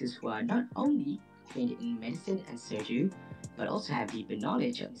doctors who are not only trained in medicine and surgery, but also have deeper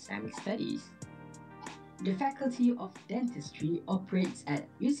knowledge of Islamic studies. The Faculty of Dentistry operates at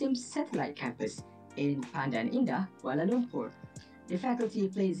USIM's satellite campus in Pandan Indah, Kuala Lumpur. The faculty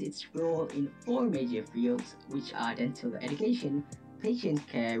plays its role in 4 major fields, which are dental education, patient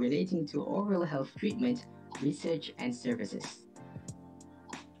care relating to oral health treatment, research, and services.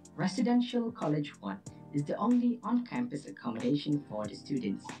 Residential College 1 is the only on-campus accommodation for the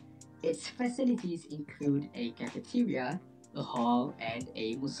students. Its facilities include a cafeteria, a hall, and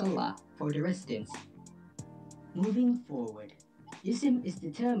a musalla for the residents. Moving forward, USIM is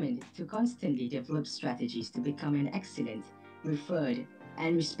determined to constantly develop strategies to become an excellent, referred,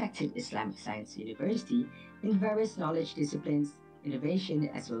 and respected Islamic science university in various knowledge disciplines, innovation,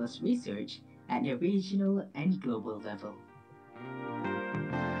 as well as research at the regional and global level.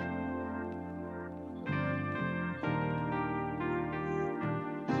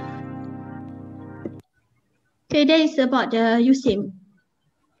 Okay, that is about the USIM.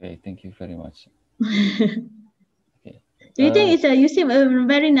 Okay, thank you very much. Okay. Do you think it's a USIM a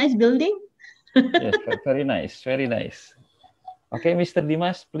very nice building? Yes, very nice, very nice. Okay, Mr.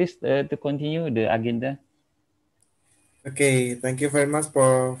 Dimas, please to continue the agenda. Okay, thank you very much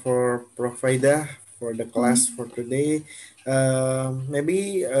for Prof. Waidah for the class for today.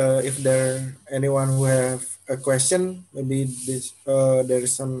 Maybe if there anyone who have a question, maybe this there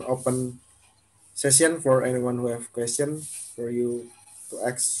is an open session for anyone who have question for you to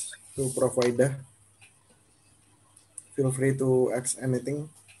ask to Prof. Waidah. Feel free to ask anything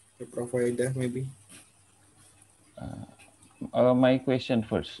to Prof. Waidah maybe. My question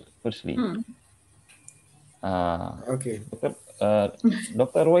firstly. Okay.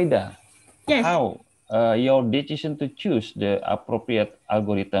 Dr. Waidah, Yes. how your decision to choose the appropriate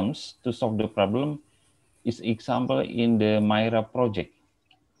algorithms to solve the problem is example in the Myra project?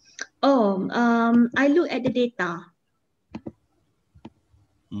 Oh, I look at the data.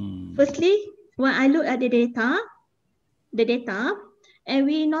 Firstly, when I look at the data, and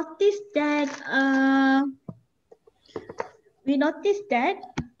we noticed that,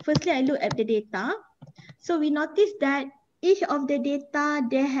 firstly I look at the data. So we noticed that each of the data,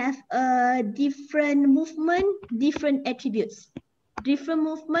 they have a different movement, different attributes. Different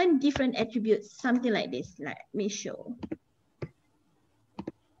movement, different attributes, something like this. Let me show.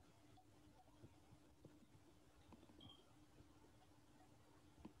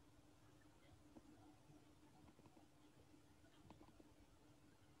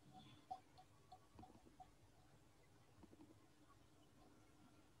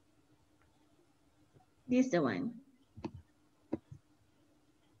 This is the one.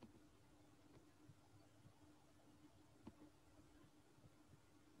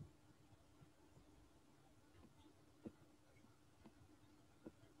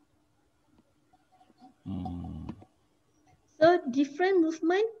 So different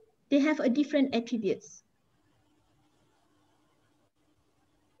movement, they have a different attributes.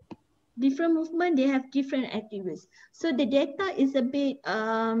 Different movement, they have different attributes. So the data is a bit,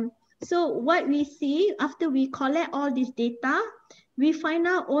 so what we see after we collect all this data, we find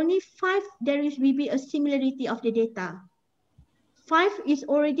out only 5, there will be a similarity of the data. 5 is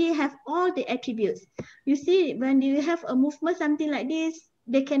already have all the attributes. You see, when you have a movement, something like this,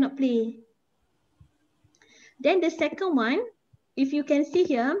 they cannot play. Then the second one, if you can see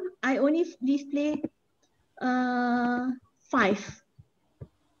here, I only display 5.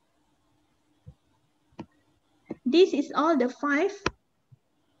 This is all the 5.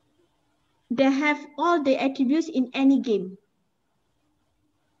 They have all the attributes in any game.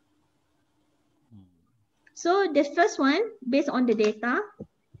 So the first one, based on the data,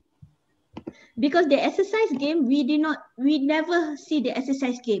 because the exercise game, we never see the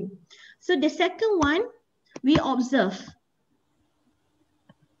exercise game. So the second one, we observe.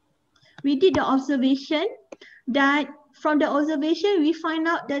 We did the observation that from the observation, we find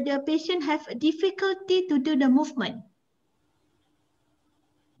out that the patient have a difficulty to do the movement.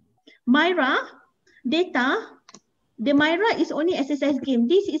 Myra data, the Myra is only exercise game.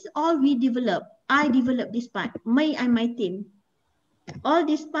 This is all we develop. I developed this part, me and my team. All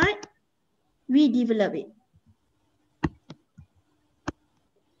this part, we develop it.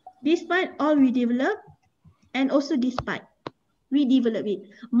 This part, all we develop, and also this part, we develop it.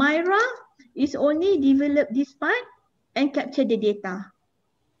 Myra is only develop this part and capture the data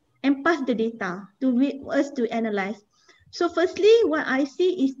and pass the data to us to analyze. So firstly, what I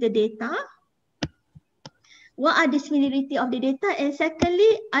see is the data. What are the similarity of the data? And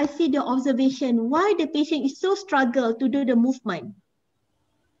secondly, I see the observation. Why the patient is so struggle to do the movement.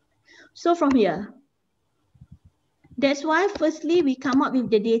 So from here, that's why firstly, we come up with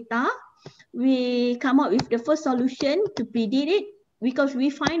the data. We come up with the first solution to predict it because we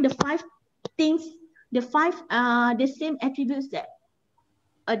find the 5 things, the 5 the same attributes that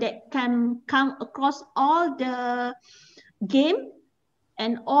can come across all the game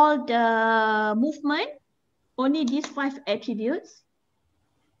and all the movement, only these 5 attributes.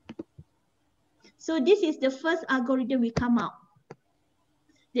 So this is the first algorithm we come out.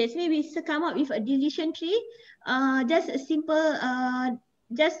 That's why we come up with a decision tree, just a simple,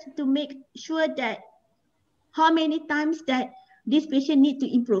 just to make sure that how many times that this patient need to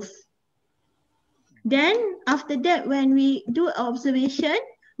improve. Then after that, when we do observation,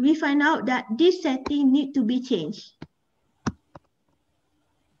 we find out that this setting need to be changed.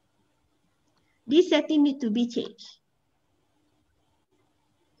 This setting need to be changed.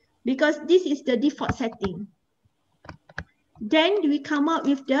 Because this is the default setting. Then we come up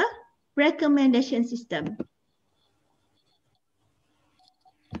with the recommendation system.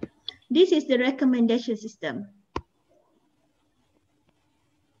 This is the recommendation system.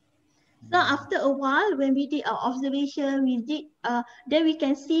 So after a while, when we did our observation, then we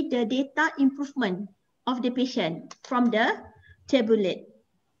can see the data improvement of the patient from the tabulate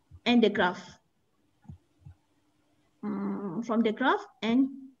and the graph. From the graph and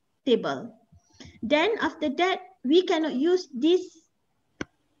table. Then after that, we cannot use this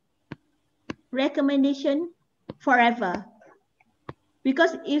recommendation forever.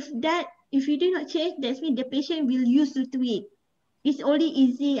 Because if you do not change, that means the patient will use to it. It's only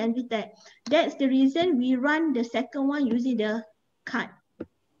easy and with that. That's the reason we run the second one using the card.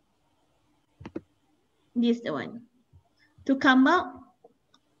 This is the one. To come out,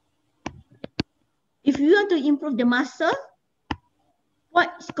 if you want to improve the muscle,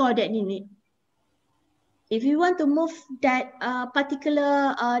 what score that you need? If you want to move that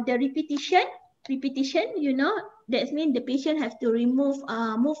particular, the repetition, you know, that means the patient has to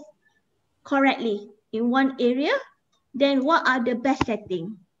move correctly in one area. Then what are the best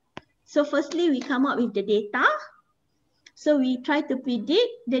setting? So firstly, we come up with the data. So we try to predict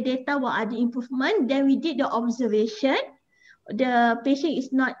the data, what are the improvement. Then we did the observation. The patient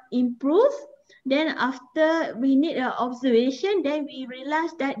is not improved. Then after we need an observation, then we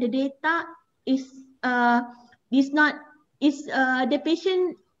realize that the data is not the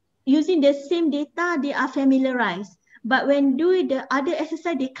patient using the same data, they are familiarized. But when do the other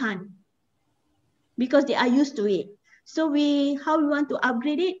exercise, they can't because they are used to it. So how we want to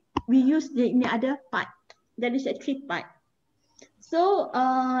upgrade it, we use the other part. That is a 3 part. So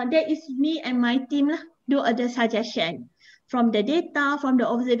that is me and my team lah, do other suggestion from the data, from the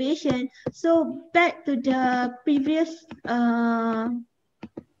observation. So back to the previous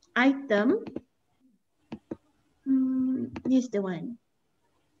item. This is the one.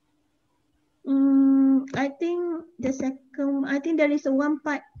 I think the second, I think there is a one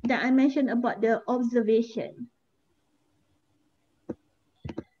part that I mentioned about the observation.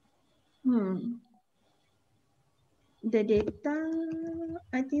 The data,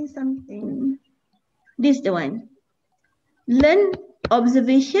 I think something. This is the one. Learn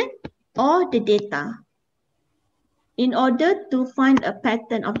observation or the data. In order to find a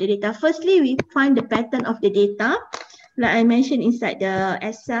pattern of the data. Firstly, we find the pattern of the data, like I mentioned inside the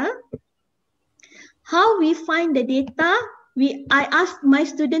Excel. How we find the data? I ask my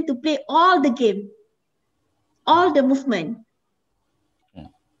student to play all the game, all the movement.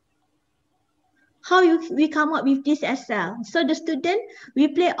 How we come up with this Excel? So the student, we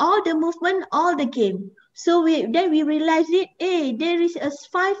play all the movement, all the game. So then we realize it, there is a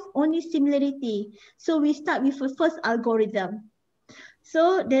 5 only similarity. So we start with the first algorithm.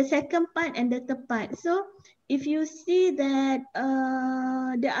 So the second part and the third part. So if you see that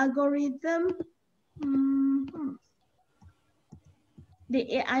the algorithm,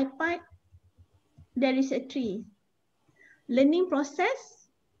 the AI part, there is a 3. Learning process,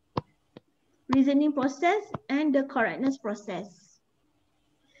 reasoning process, and the correctness process.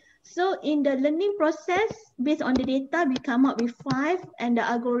 So in the learning process, based on the data, we come up with 5 and the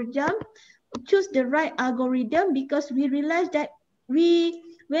algorithm. Choose the right algorithm because we realized that when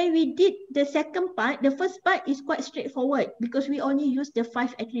we did the second part, the first part is quite straightforward because we only use the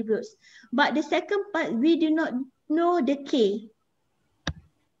 5 attributes. But the second part, we do not know the K,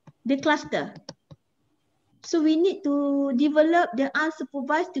 the cluster. So we need to develop the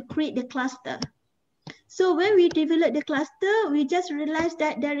unsupervised to create the cluster. So when we develop the cluster, we just realized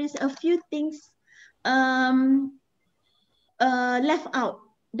that there is a few things left out.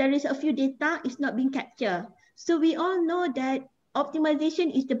 There is a few data is not being captured. So we all know that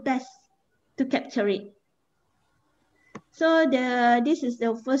optimization is the best to capture it. So this is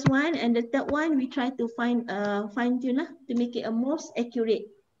the first one, and the third one we try to fine tune to make it a most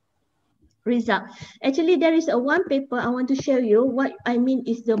accurate result. Actually, there is a one paper I want to show you what I mean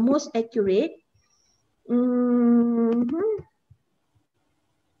is the most accurate.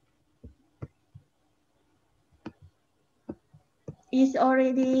 Is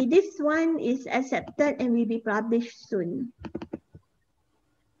already, this one is accepted and will be published soon.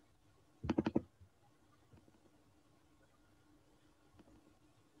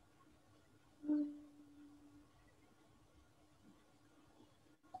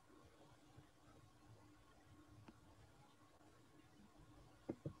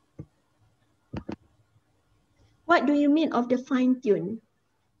 What do you mean of the fine tune?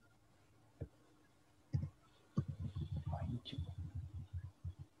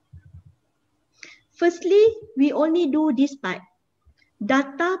 Firstly, we only do this part.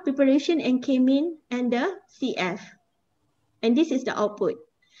 Data preparation and K-mean and the CF. And this is the output.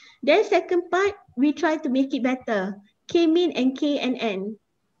 Then second part, we try to make it better. K-mean and KNN.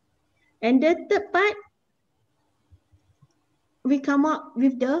 And the third part, we come up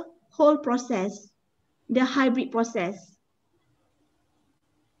with the whole process, the hybrid process.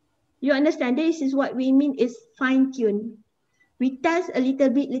 You understand? This is what we mean is fine tune. We test a little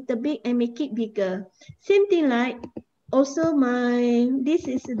bit and make it bigger. Same thing like also this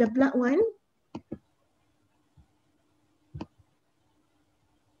is the blood one.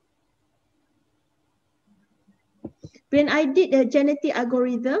 When I did the genetic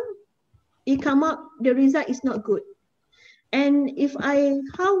algorithm, it come up, the result is not good. And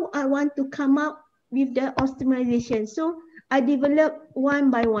how I want to come up with the optimization. So I develop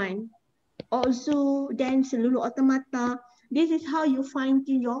one by one. Also, then seluruh automata. This is how you fine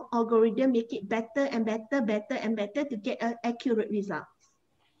tune your algorithm, make it better and better to get an accurate result.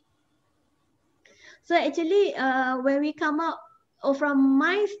 So actually, when we come up from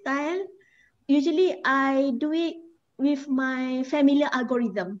my style, usually I do it with my familiar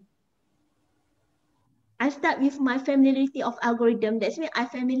algorithm. I start with my familiarity of algorithm. That's mean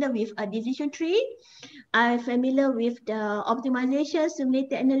I'm familiar with a decision tree. I'm familiar with the optimization,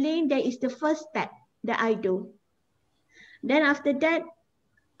 simulated annealing. That is the first step that I do. Then after that,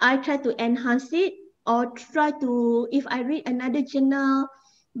 I try to enhance it, or try to, if I read another journal,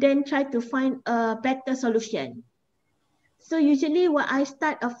 then try to find a better solution. So usually when I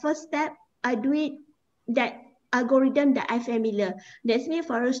start a first step, I do it that algorithm that I'm familiar. That's mean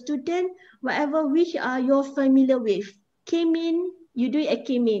for a student, whatever which you're familiar with. K-mean, you do it at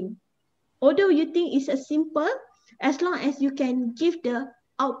K-mean. Although you think it's a simple, as long as you can give the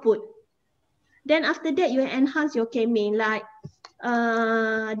output. Then after that, you enhance your K-mean. Like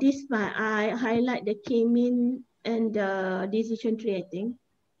this part, I highlight the K-mean and the decision tree, I think.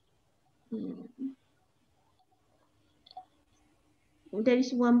 There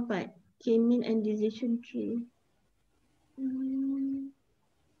is one part, K-mean and decision tree. In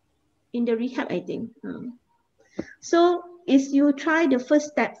the rehab, I think. So is you try the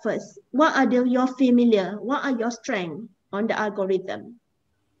first step first. What are your familiar? What are your strengths on the algorithm?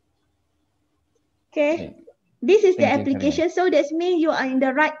 Okay. This is the application. So that means you are in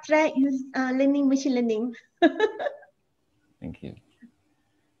the right track, learning machine learning. Thank you.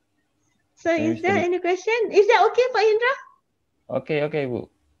 So is there any question? Is that okay, Pak Indra? Okay, Bu.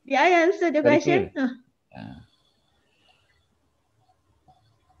 Yeah, I answered the question.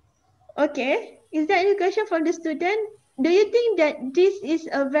 Okay. Is there any question from the student? Do you think that this is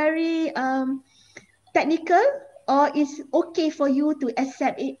a very technical, or is okay for you to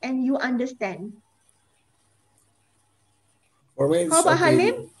accept it and you understand? For me, how about okay.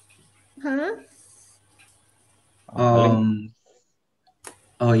 Halim? Huh?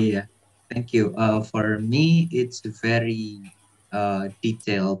 Oh yeah, thank you. For me, it's very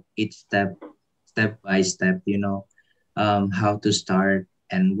detailed. Each step by step. You know, how to start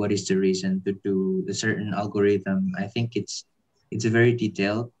and what is the reason to do a certain algorithm. I think it's very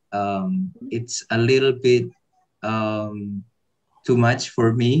detailed. It's a little bit too much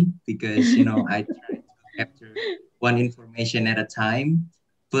for me because I try to capture one information at a time,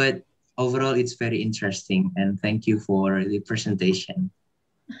 but overall it's very interesting, and thank you for the presentation.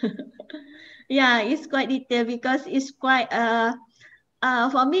 Yeah, it's quite detailed because it's quite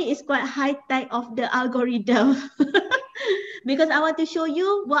for me it's quite high tech of the algorithm. Because I want to show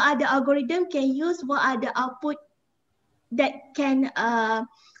you what are the algorithm can use, what are the output that can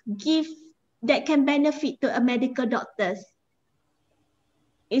give, that can benefit to a medical doctors.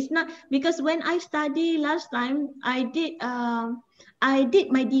 It's not because when I study last time, I did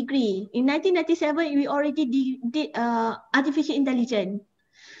my degree in 1997. We already did artificial intelligence.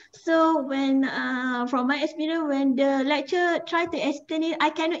 So when from my experience, when the lecturer tried to explain it, I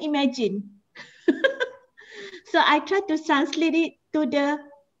cannot imagine. So I try to translate it to the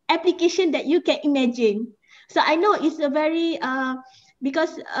application that you can imagine. So I know it's a very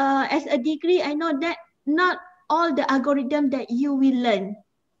because as a degree, I know that not all the algorithm that you will learn.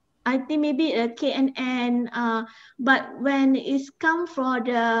 I think maybe a KNN, but when it's come for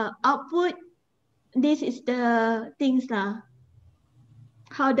the output, this is the things lah.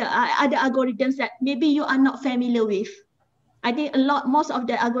 How the other algorithms that maybe you are not familiar with. I think most of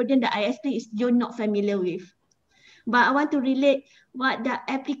the algorithm that I explain is you're not familiar with. But I want to relate what the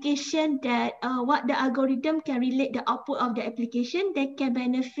application that, what the algorithm can relate the output of the application that can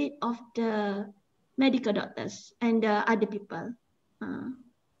benefit of the medical doctors and the other people.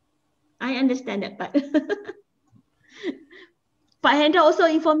 I understand that part. Pak Hendra also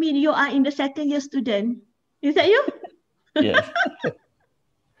informed me you are in the second year student. Is that you? Yes.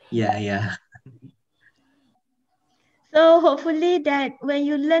 Yeah. So hopefully that when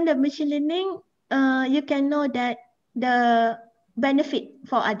you learn the machine learning, you can know that the benefit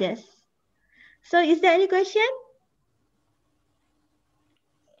for others. So is there any question?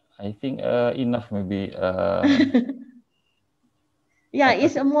 I think enough maybe. Yeah,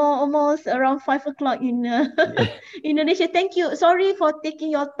 it's almost around 5 o'clock in Indonesia. Thank you. Sorry for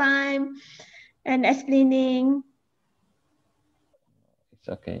taking your time and explaining.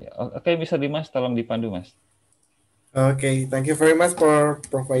 It's okay. Okay, bisa Dimas, tolong dipandu, Mas. Okay, thank you very much for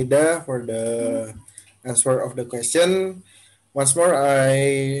Prof. Waidah for the answer of the question. Once more,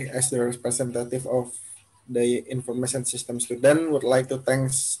 I, as the representative of the information system student, would like to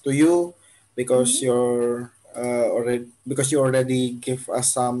thanks to you because you already give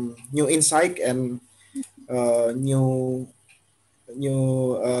us some new insight and new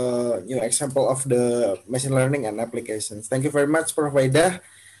example of the machine learning and applications. Thank you very much, Prof. Waidah.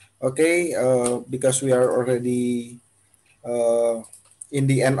 Okay, because we are already in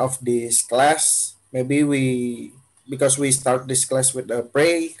the end of this class, maybe because we start this class with a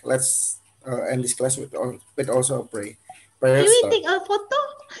pray, let's end this class with also a pray. Can we take a photo?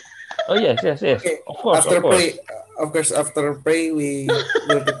 Oh yes. Okay. Of course. After pray, we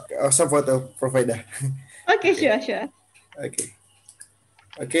will take some photo, Prof. Waidah. Okay, sure. Okay.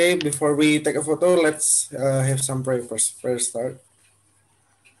 Okay, before we take a photo, let's have some prayer first. Prayer start.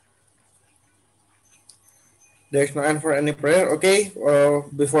 There's no end for any prayer. Okay,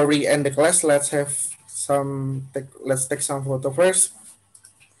 before we end the class, let's have let's take some photo first.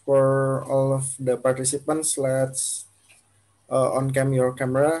 For all of the participants, let's on cam your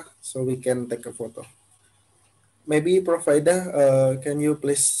camera so we can take a photo. Maybe Prof. Waidah, can you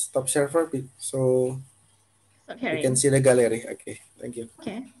please stop server so we can see the gallery? Okay, thank you.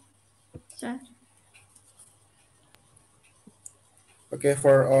 Okay, sure. Okay,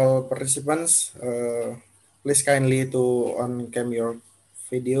 for all participants, please kindly to on cam your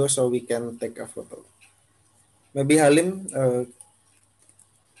video so we can take a photo. Maybe Halim,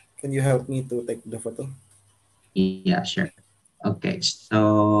 can you help me to take the photo? Yeah, sure. Okay,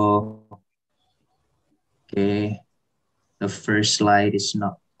 so okay, the first slide is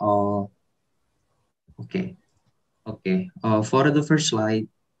not all. Okay, okay. For the first slide,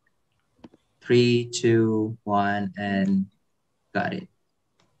 3, 2, 1, and got it.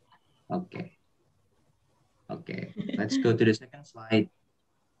 Okay. Okay, let's go to the second slide.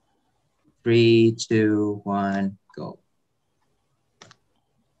 3, 2, 1, go.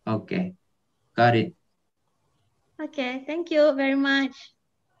 Okay, got it. Okay, thank you very much.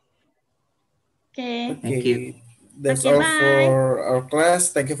 Okay. Thank you. That's Okay, all bye. for our class.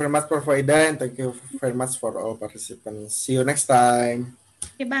 Thank you very much, Prof. Waidah, and thank you very much for all participants. See you next time.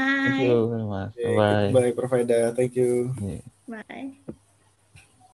 Okay, bye. Thank you very much. Okay, Bye-bye. goodbye, Prof. Waidah. Thank you. Yeah. Bye.